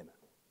yesterday it came out.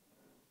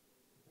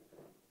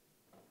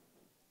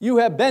 You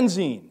have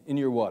benzene in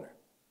your water.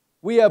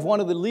 We have one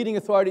of the leading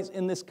authorities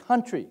in this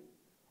country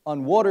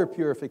on water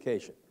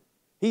purification.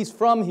 He's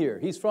from here.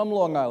 He's from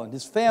Long Island.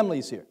 His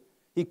family's here.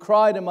 He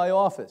cried in my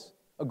office,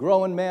 a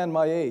grown man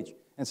my age,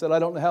 and said, I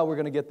don't know how we're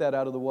going to get that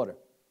out of the water.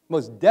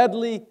 Most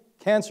deadly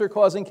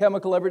cancer-causing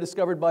chemical ever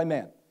discovered by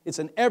man. It's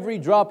in every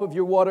drop of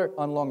your water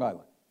on Long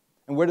Island.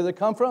 And where did it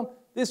come from?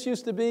 This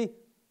used to be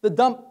the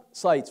dump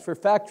sites for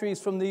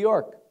factories from New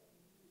York.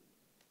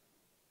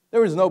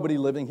 There was nobody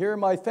living here.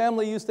 My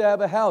family used to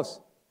have a house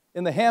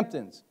in the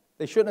Hamptons.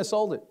 They shouldn't have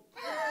sold it.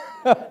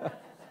 It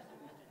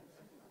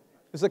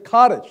was a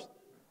cottage.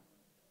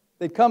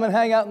 They'd come and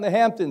hang out in the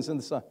Hamptons in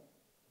the sun.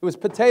 It was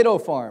potato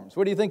farms.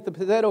 What do you think the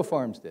potato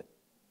farms did?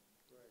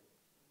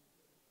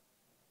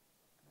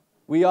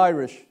 We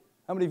Irish.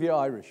 How many of you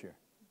are Irish here?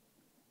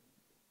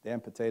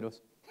 Damn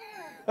potatoes.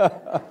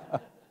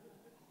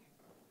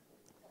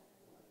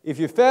 If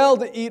you fail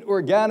to eat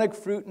organic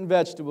fruit and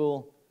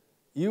vegetable,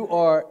 you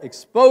are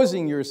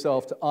exposing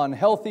yourself to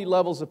unhealthy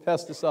levels of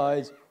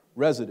pesticides,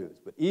 residues.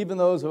 But even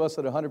those of us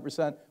at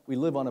 100%, we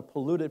live on a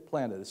polluted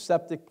planet, a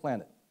septic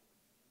planet,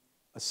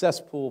 a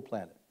cesspool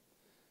planet.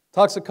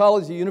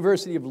 Toxicology,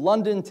 University of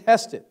London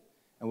tested.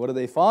 And what do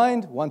they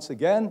find? Once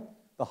again,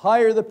 the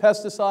higher the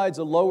pesticides,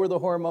 the lower the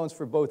hormones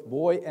for both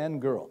boy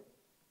and girl.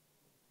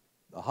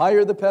 The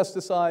higher the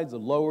pesticides, the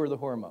lower the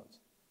hormones.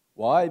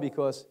 Why?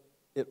 Because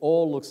it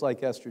all looks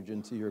like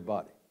estrogen to your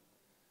body.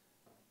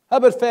 How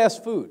about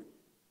fast food?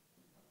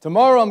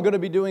 Tomorrow I'm going to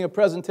be doing a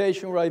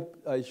presentation where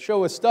I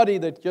show a study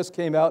that just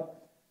came out.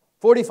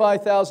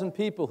 45,000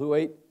 people who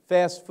ate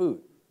fast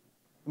food.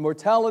 The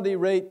mortality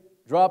rate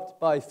dropped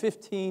by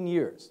 15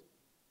 years.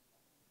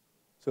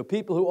 So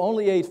people who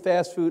only ate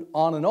fast food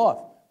on and off.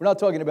 We're not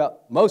talking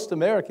about most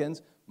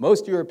Americans,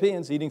 most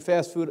Europeans eating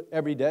fast food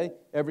every day,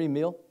 every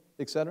meal,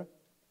 etc.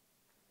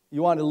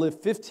 You want to live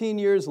 15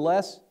 years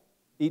less,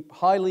 eat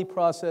highly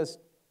processed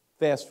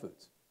fast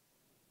foods.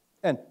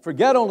 And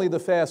forget only the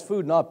fast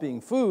food not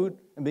being food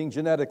and being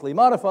genetically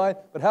modified,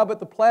 but how about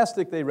the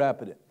plastic they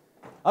wrap it in?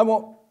 I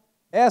won't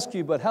ask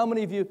you, but how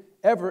many of you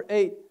ever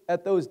ate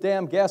at those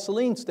damn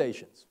gasoline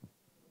stations?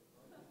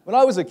 When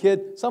I was a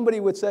kid, somebody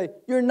would say,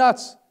 you're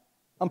nuts.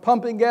 I'm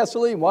pumping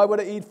gasoline. Why would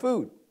I eat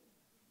food?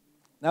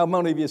 Now,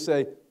 many of you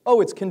say,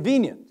 oh, it's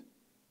convenient.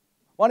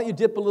 Why don't you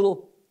dip a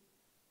little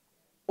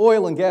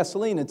oil and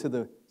gasoline into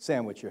the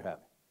sandwich you're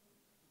having?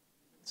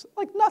 It's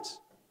like nuts.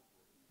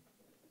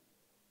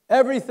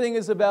 Everything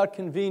is about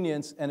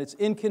convenience, and it's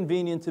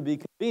inconvenient to be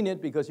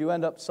convenient because you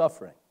end up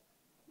suffering.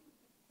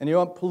 And you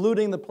end up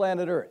polluting the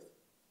planet Earth.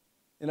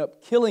 You end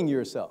up killing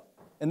yourself.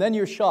 And then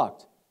you're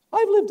shocked.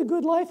 I've lived a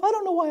good life. I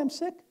don't know why I'm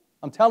sick.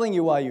 I'm telling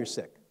you why you're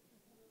sick.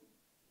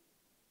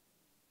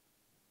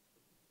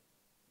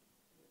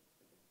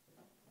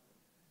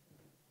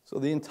 So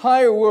the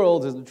entire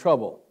world is in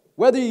trouble.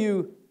 Whether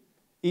you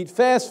eat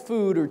fast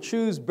food or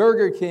choose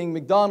Burger King,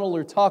 McDonald's,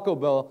 or Taco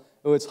Bell,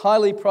 or it's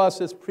highly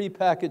processed,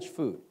 prepackaged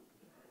food.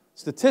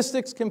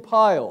 Statistics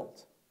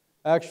compiled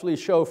actually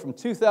show from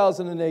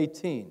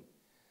 2018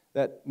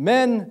 that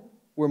men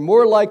were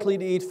more likely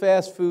to eat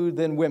fast food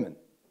than women.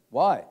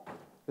 Why?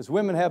 Because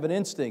women have an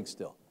instinct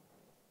still.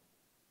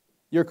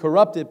 You're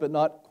corrupted, but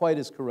not quite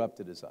as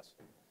corrupted as us.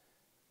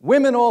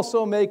 Women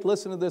also make,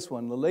 listen to this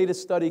one, the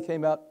latest study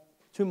came out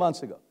 2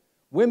 months ago.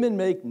 Women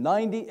make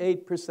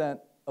 98%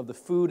 of the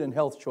food and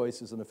health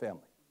choices in the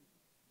family.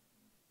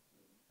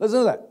 Listen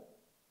to that.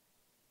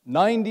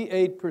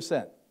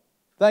 98%.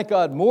 Thank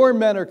God more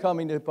men are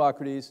coming to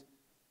Hippocrates.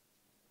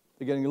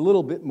 They're getting a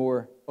little bit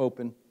more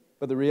open,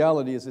 but the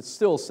reality is it's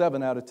still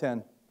 7 out of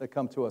 10 that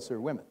come to us are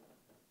women.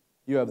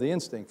 You have the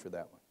instinct for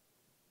that one.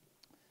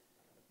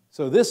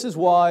 So this is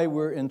why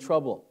we're in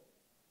trouble.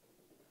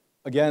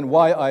 Again,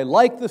 why I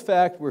like the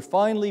fact we're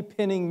finally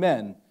pinning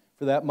men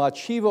for that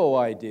machivo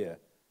idea.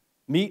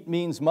 Meat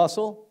means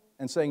muscle,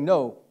 and saying,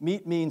 no,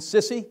 meat means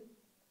sissy,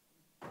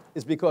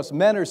 is because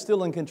men are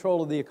still in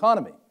control of the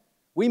economy.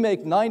 We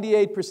make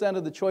 98%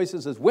 of the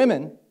choices as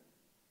women,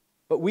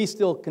 but we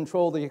still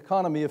control the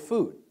economy of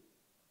food,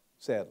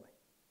 sadly.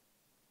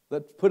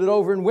 Let's put it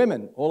over in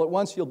women. All at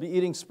once, you'll be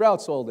eating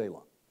sprouts all day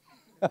long.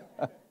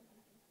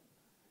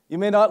 You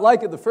may not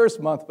like it the first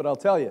month, but I'll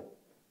tell you,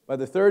 by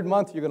the 3rd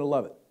month, you're going to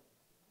love it.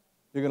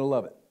 You're going to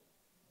love it.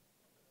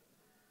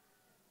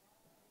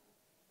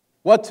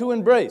 What to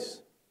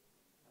embrace?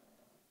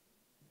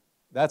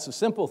 That's a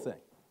simple thing.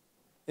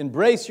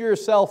 Embrace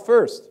yourself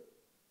first.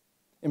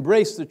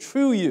 Embrace the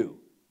true you,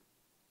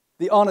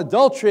 the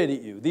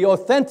unadulterated you, the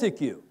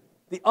authentic you,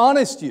 the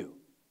honest you.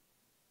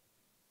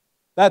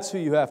 That's who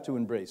you have to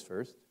embrace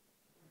first.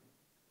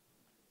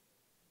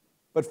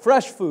 But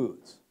fresh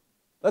foods,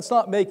 let's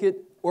not make it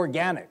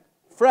organic.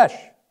 Fresh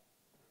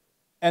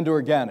and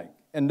organic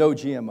and no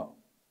GMO.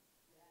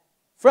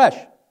 Fresh.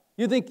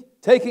 You think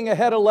taking a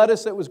head of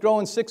lettuce that was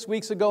growing 6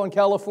 weeks ago in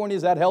California,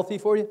 is that healthy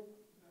for you?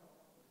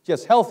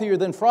 Just healthier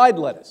than fried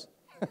lettuce.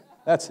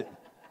 That's it.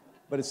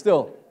 But it's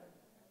still,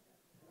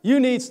 you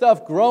need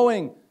stuff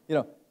growing. You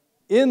know,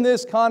 in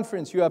this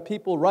conference, you have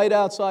people right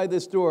outside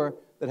this door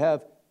that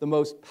have the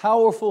most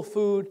powerful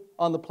food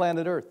on the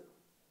planet Earth.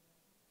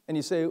 And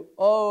you say,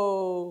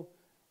 oh,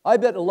 I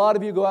bet a lot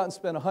of you go out and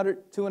spend $100,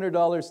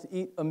 $200 to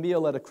eat a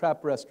meal at a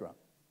crap restaurant.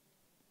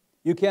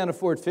 You can't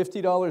afford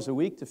 $50 a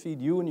week to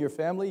feed you and your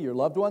family, your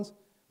loved ones,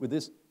 with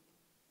this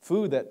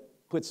food that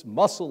puts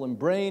muscle and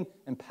brain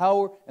and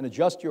power and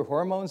adjusts your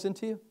hormones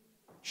into you?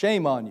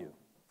 Shame on you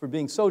for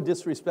being so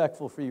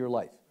disrespectful for your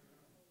life.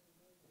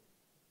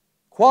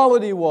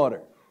 Quality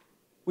water.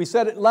 We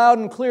said it loud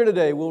and clear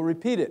today. We'll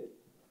repeat it.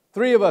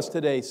 3 of us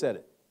today said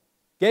it.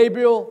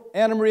 Gabriel,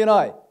 Anna Marie, and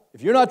I.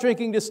 If you're not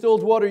drinking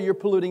distilled water, you're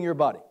polluting your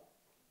body.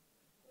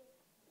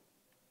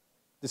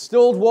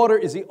 Distilled water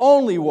is the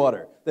only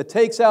water that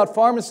takes out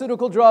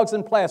pharmaceutical drugs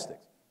and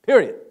plastics,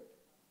 period.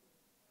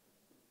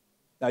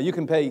 Now, you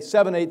can pay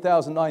 $7,000,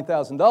 $8,000,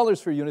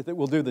 $9,000 for a unit that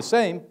will do the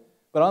same,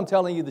 but I'm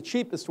telling you the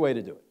cheapest way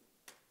to do it.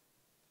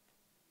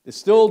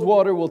 Distilled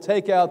water will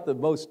take out the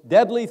most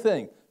deadly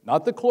thing,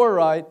 not the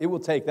chloride. It will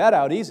take that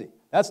out easy.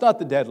 That's not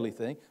the deadly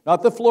thing,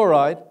 not the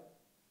fluoride.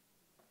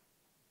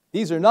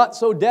 These are not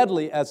so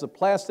deadly as the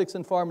plastics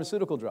and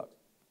pharmaceutical drugs.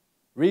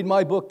 Read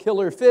my book,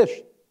 Killer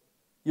Fish.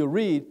 You'll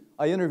read,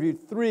 I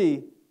interviewed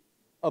 3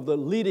 of the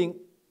leading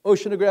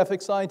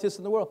oceanographic scientists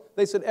in the world.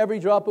 They said every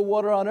drop of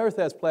water on Earth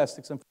has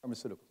plastics and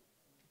pharmaceuticals.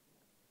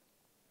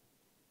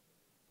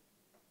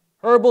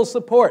 Herbal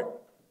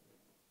support.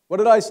 What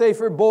did I say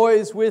for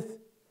boys with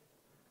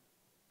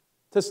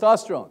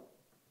testosterone?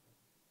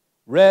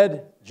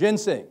 Red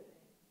ginseng.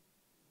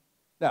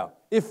 Now,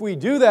 if we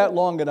do that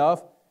long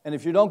enough, and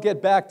if you don't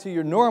get back to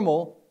your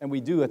normal, and we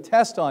do a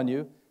test on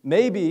you,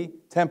 maybe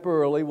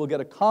temporarily we'll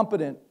get a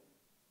competent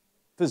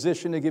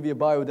physician to give you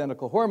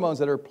bioidentical hormones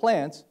that are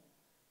plants,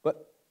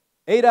 but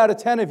 8 out of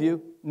 10 of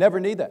you never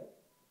need that.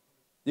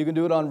 You can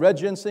do it on red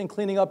ginseng,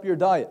 cleaning up your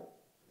diet,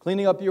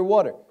 cleaning up your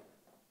water.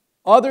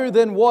 Other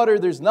than water,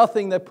 there's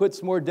nothing that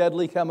puts more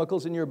deadly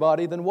chemicals in your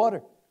body than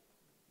water.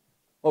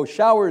 Oh,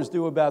 showers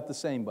do about the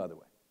same, by the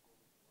way.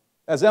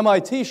 As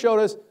MIT showed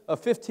us, a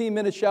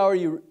 15-minute shower,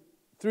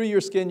 through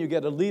your skin, you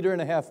get 1.5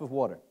 liters of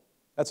water.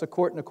 That's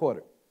 1.25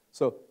 quarts.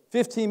 So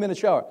 15-minute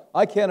shower.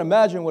 I can't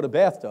imagine what a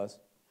bath does,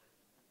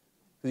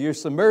 because you're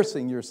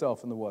submersing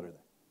yourself in the water there.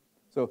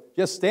 So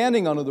just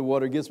standing under the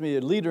water gives me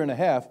 1.5 liters,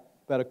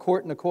 about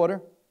 1.25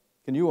 quarts.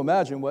 Can you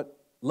imagine what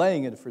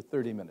Laying in it for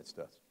 30 minutes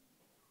does.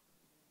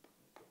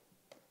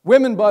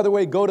 Women, by the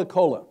way, go to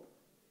cola.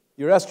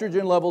 Your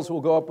estrogen levels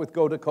will go up with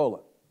go to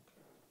cola.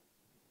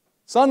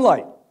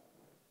 Sunlight.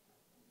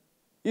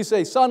 You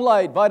say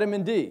sunlight,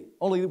 vitamin D.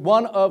 Only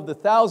one of the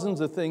thousands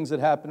of things that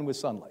happen with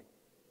sunlight.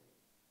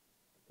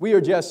 We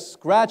are just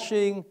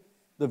scratching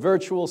the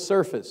virtual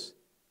surface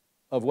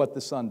of what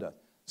the sun does.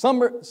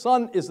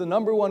 Sun is the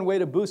 #1 way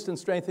to boost and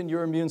strengthen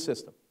your immune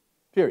system,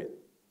 period.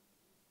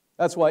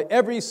 That's why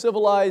every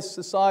civilized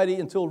society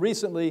until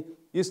recently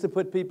used to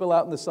put people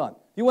out in the sun.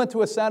 If you went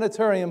to a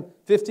sanitarium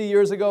 50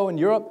 years ago in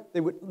Europe,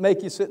 they would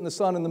make you sit in the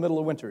sun in the middle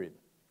of winter even.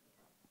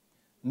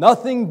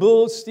 Nothing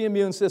boosts the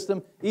immune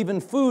system.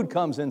 Even food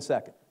comes in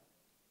second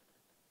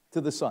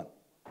to the sun.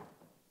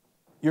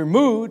 Your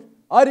mood,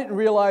 I didn't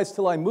realize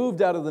till I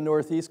moved out of the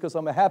Northeast, because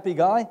I'm a happy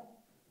guy,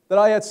 that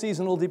I had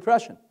seasonal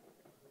depression.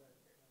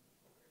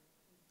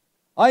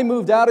 I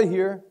moved out of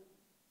here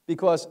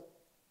because,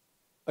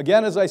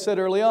 again, as I said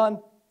early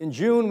on, in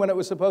June when it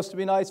was supposed to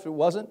be nice, it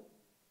wasn't.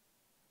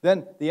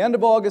 Then the end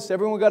of August,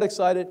 everyone got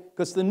excited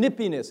because the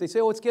nippiness. They say,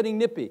 oh, it's getting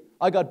nippy.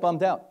 I got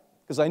bummed out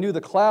because I knew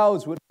the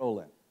clouds would roll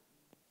in.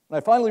 And I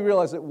finally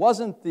realized it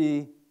wasn't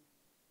the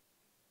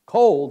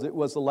cold, it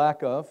was the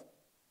lack of.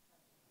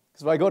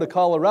 Because if I go to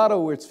Colorado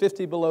where it's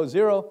 50 below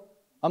zero,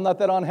 I'm not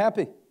that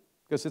unhappy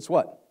because it's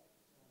what?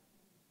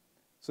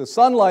 So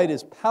sunlight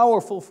is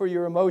powerful for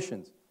your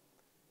emotions,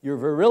 your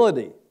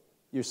virility,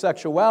 your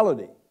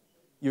sexuality,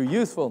 your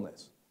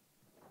youthfulness.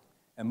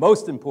 And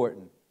most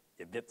important,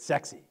 you get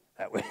sexy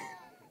that way.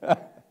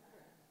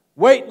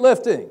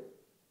 Weightlifting.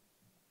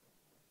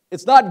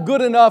 It's not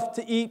good enough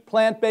to eat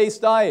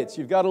plant-based diets.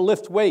 You've got to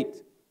lift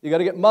weight. You've got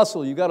to get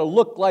muscle. You've got to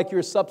look like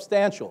you're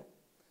substantial.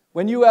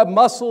 When you have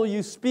muscle,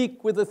 you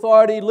speak with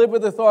authority, live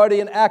with authority,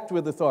 and act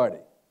with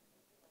authority.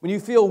 When you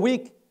feel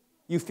weak,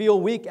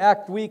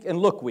 act weak, and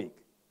look weak.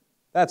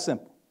 That's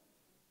simple.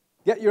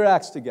 Get your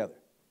acts together.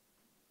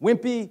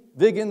 Wimpy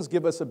vegans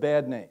give us a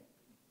bad name.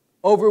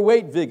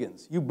 Overweight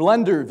vegans, you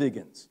blender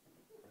vegans.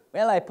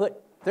 Well, I put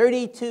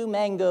 32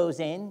 mangoes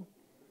in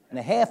and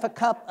a half a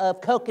cup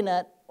of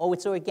coconut. Oh,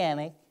 it's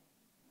organic.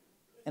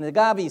 And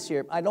agave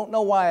syrup. I don't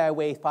know why I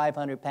weigh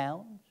 500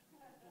 pounds.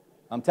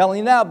 I'm telling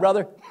you now,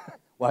 brother,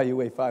 why you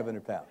weigh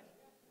 500 pounds.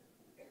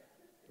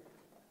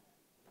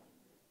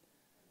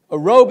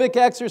 Aerobic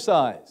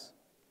exercise.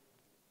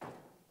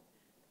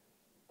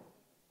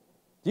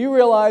 Do you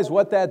realize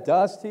what that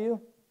does to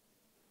you?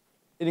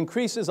 It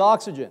increases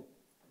oxygen.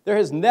 There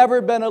has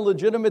never been a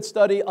legitimate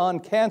study on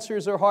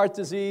cancers or heart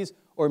disease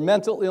or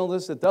mental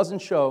illness that doesn't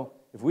show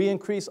if we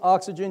increase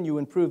oxygen, you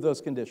improve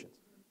those conditions.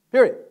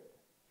 Period.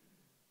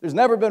 There's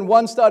never been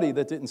one study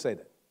that didn't say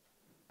that.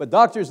 But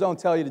doctors don't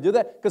tell you to do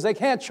that because they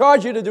can't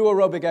charge you to do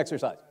aerobic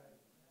exercise.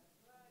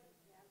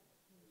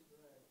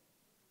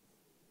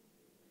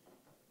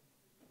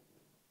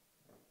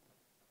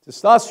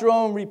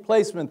 Testosterone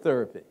replacement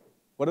therapy.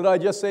 What did I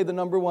just say the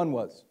 #1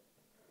 was?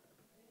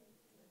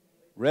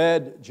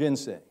 Red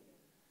ginseng.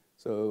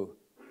 So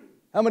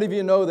how many of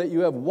you know that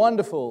you have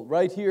wonderful,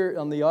 right here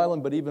on the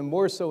island, but even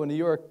more so in New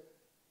York,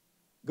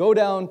 go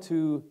down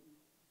to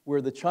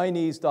where the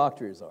Chinese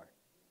doctors are.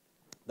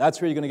 That's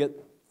where you're going to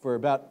get for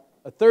about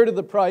a third of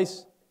the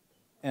price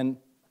and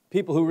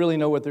people who really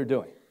know what they're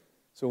doing.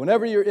 So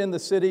whenever you're in the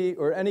city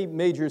or any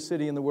major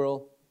city in the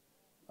world,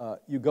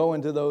 you go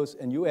into those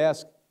and you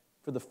ask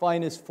for the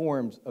finest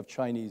forms of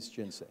Chinese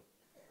ginseng.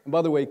 And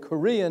by the way,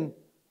 Korean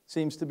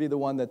seems to be the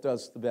one that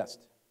does the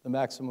best, the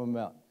maximum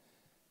amount.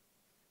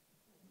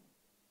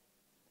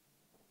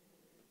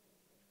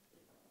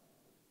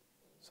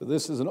 So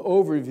this is an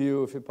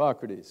overview of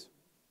Hippocrates.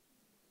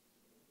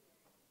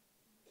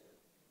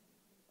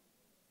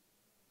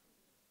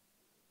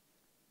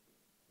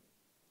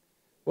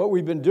 What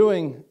we've been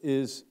doing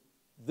is,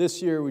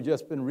 this year we've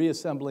just been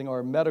reassembling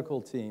our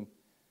medical team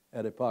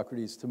at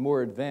Hippocrates to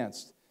more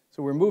advanced.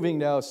 So we're moving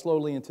now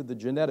slowly into the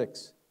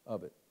genetics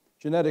of it.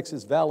 Genetics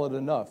is valid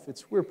enough.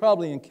 We're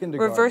probably in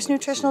kindergarten. Reverse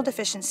nutritional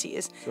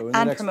deficiencies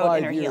and promote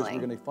inner healing.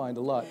 We're going to find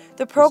a lot.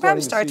 The program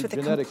starts with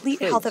a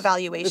complete health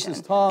evaluation,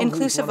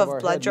 inclusive of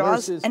blood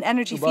draws and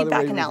energy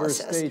feedback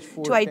analysis,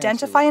 to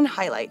identify and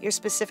highlight your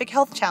specific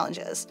health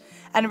challenges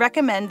and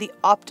recommend the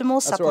optimal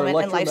supplement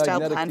and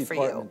lifestyle plan for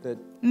you.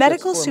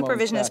 Medical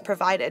supervision is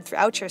provided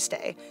throughout your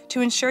stay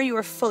to ensure you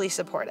are fully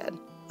supported.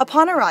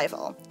 Upon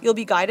arrival, you'll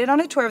be guided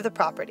on a tour of the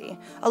property,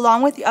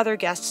 along with the other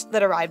guests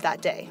that arrived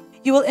that day.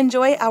 You will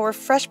enjoy our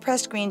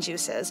fresh-pressed green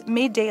juices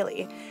made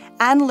daily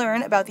and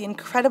learn about the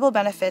incredible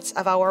benefits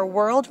of our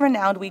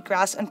world-renowned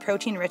wheatgrass and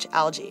protein-rich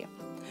algae.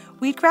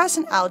 Wheatgrass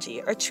and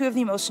algae are two of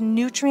the most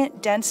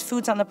nutrient-dense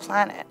foods on the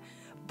planet,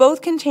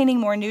 both containing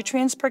more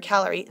nutrients per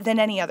calorie than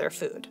any other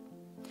food.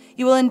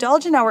 You will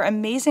indulge in our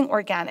amazing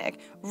organic,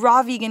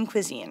 raw vegan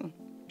cuisine.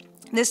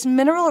 This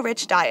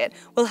mineral-rich diet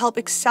will help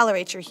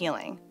accelerate your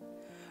healing.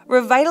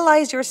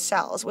 Revitalize your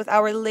cells with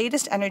our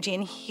latest energy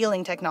and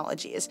healing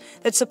technologies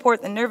that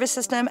support the nervous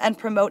system and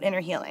promote inner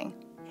healing.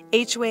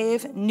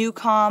 H-Wave,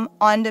 Nucom,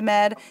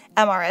 OnDemed,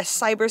 MRS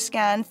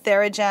Cyberscan,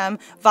 Theragem,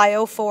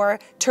 Vio4,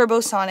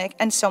 Turbosonic,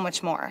 and so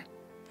much more.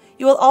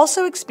 You will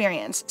also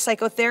experience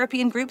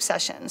psychotherapy and group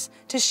sessions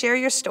to share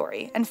your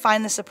story and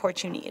find the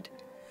support you need.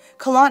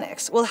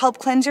 Colonics will help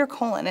cleanse your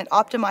colon and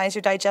optimize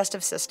your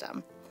digestive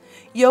system.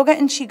 Yoga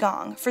and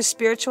Qigong for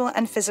spiritual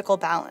and physical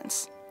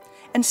balance.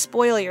 And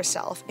spoil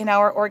yourself in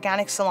our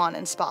organic salon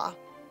and spa.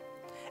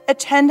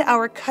 Attend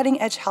our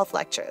cutting-edge health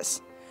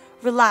lectures.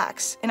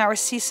 Relax in our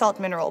sea salt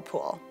mineral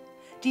pool.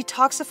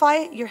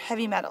 Detoxify your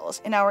heavy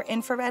metals in our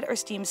infrared or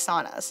steam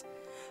saunas.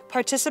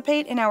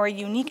 Participate in our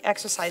unique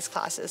exercise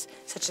classes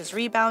such as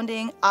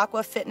rebounding,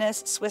 aqua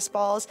fitness, Swiss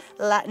balls,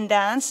 Latin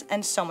dance,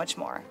 and so much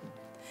more.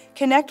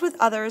 Connect with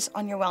others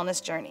on your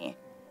wellness journey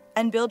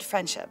and build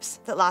friendships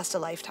that last a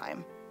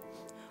lifetime.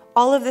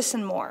 All of this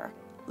and more,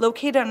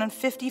 located on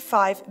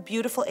 55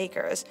 beautiful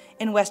acres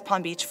in West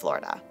Palm Beach,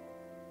 Florida.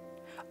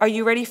 Are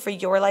you ready for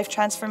your life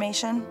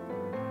transformation?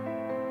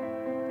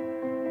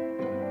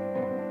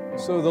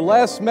 So the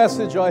last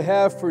message I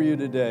have for you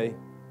today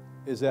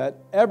is that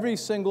every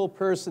single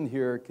person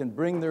here can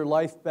bring their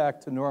life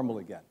back to normal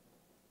again.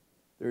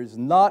 There is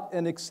not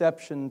an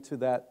exception to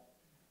that.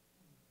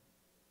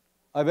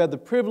 I've had the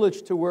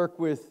privilege to work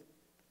with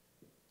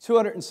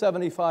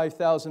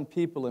 275,000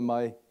 people in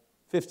my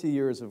 50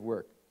 years of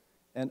work,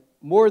 and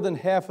more than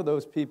half of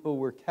those people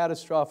were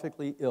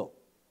catastrophically ill.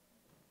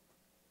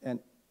 And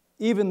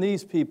even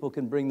these people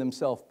can bring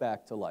themselves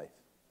back to life.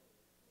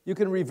 You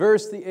can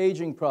reverse the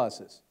aging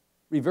process,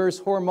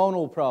 reverse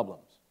hormonal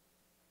problems,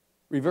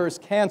 reverse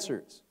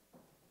cancers,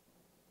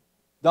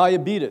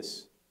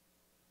 diabetes,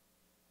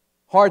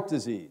 heart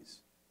disease,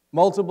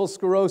 multiple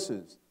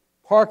sclerosis,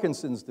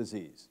 Parkinson's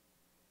disease.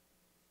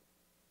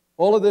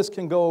 All of this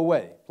can go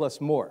away,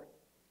 plus more.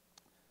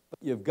 But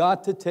you've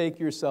got to take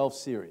yourself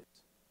serious.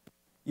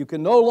 You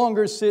can no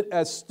longer sit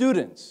as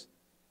students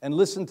and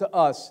listen to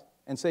us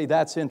and say,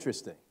 that's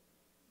interesting.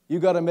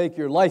 You've got to make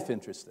your life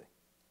interesting.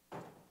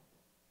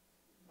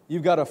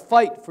 You've got to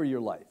fight for your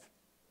life.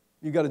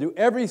 You've got to do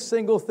every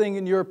single thing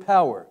in your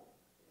power,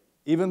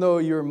 even though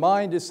your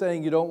mind is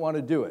saying you don't want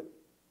to do it.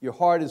 Your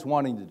heart is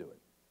wanting to do it.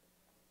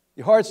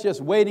 Your heart's just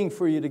waiting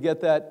for you to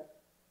get that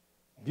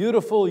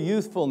beautiful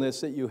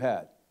youthfulness that you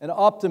had, and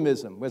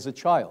optimism as a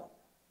child.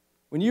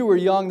 When you were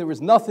young, there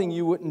was nothing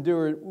you wouldn't do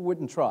or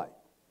wouldn't try.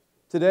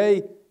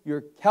 Today,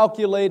 you're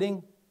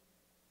calculating,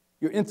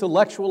 you're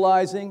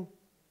intellectualizing,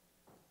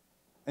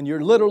 and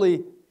you're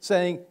literally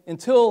saying,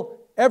 until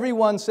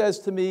everyone says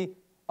to me,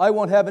 I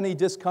won't have any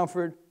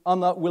discomfort, I'm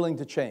not willing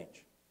to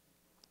change.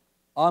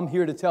 I'm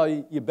here to tell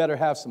you, you better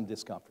have some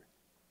discomfort.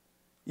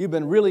 You've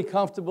been really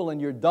comfortable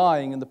and you're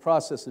dying in the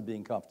process of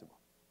being comfortable.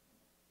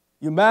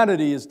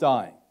 Humanity is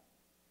dying.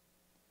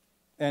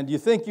 And you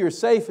think you're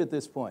safe at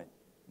this point.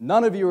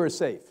 None of you are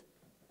safe.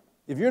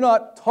 If you're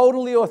not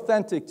totally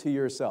authentic to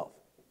yourself,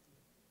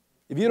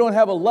 if you don't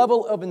have a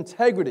level of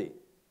integrity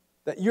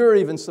that you're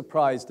even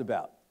surprised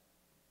about,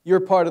 you're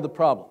part of the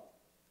problem.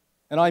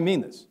 And I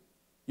mean this.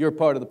 You're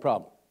part of the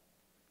problem.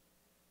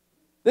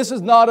 This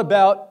is not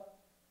about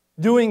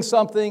doing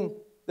something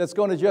that's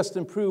going to just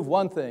improve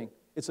one thing.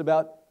 It's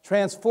about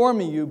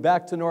transforming you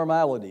back to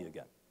normality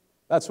again.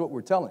 That's what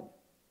we're telling you.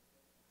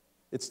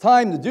 It's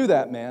time to do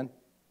that, man.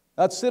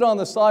 Not sit on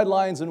the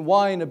sidelines and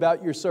whine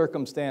about your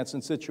circumstance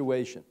and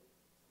situation.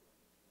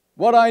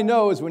 What I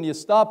know is when you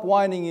stop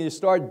whining and you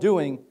start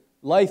doing,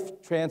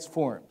 life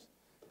transforms.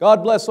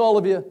 God bless all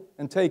of you,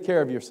 and take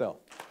care of yourself.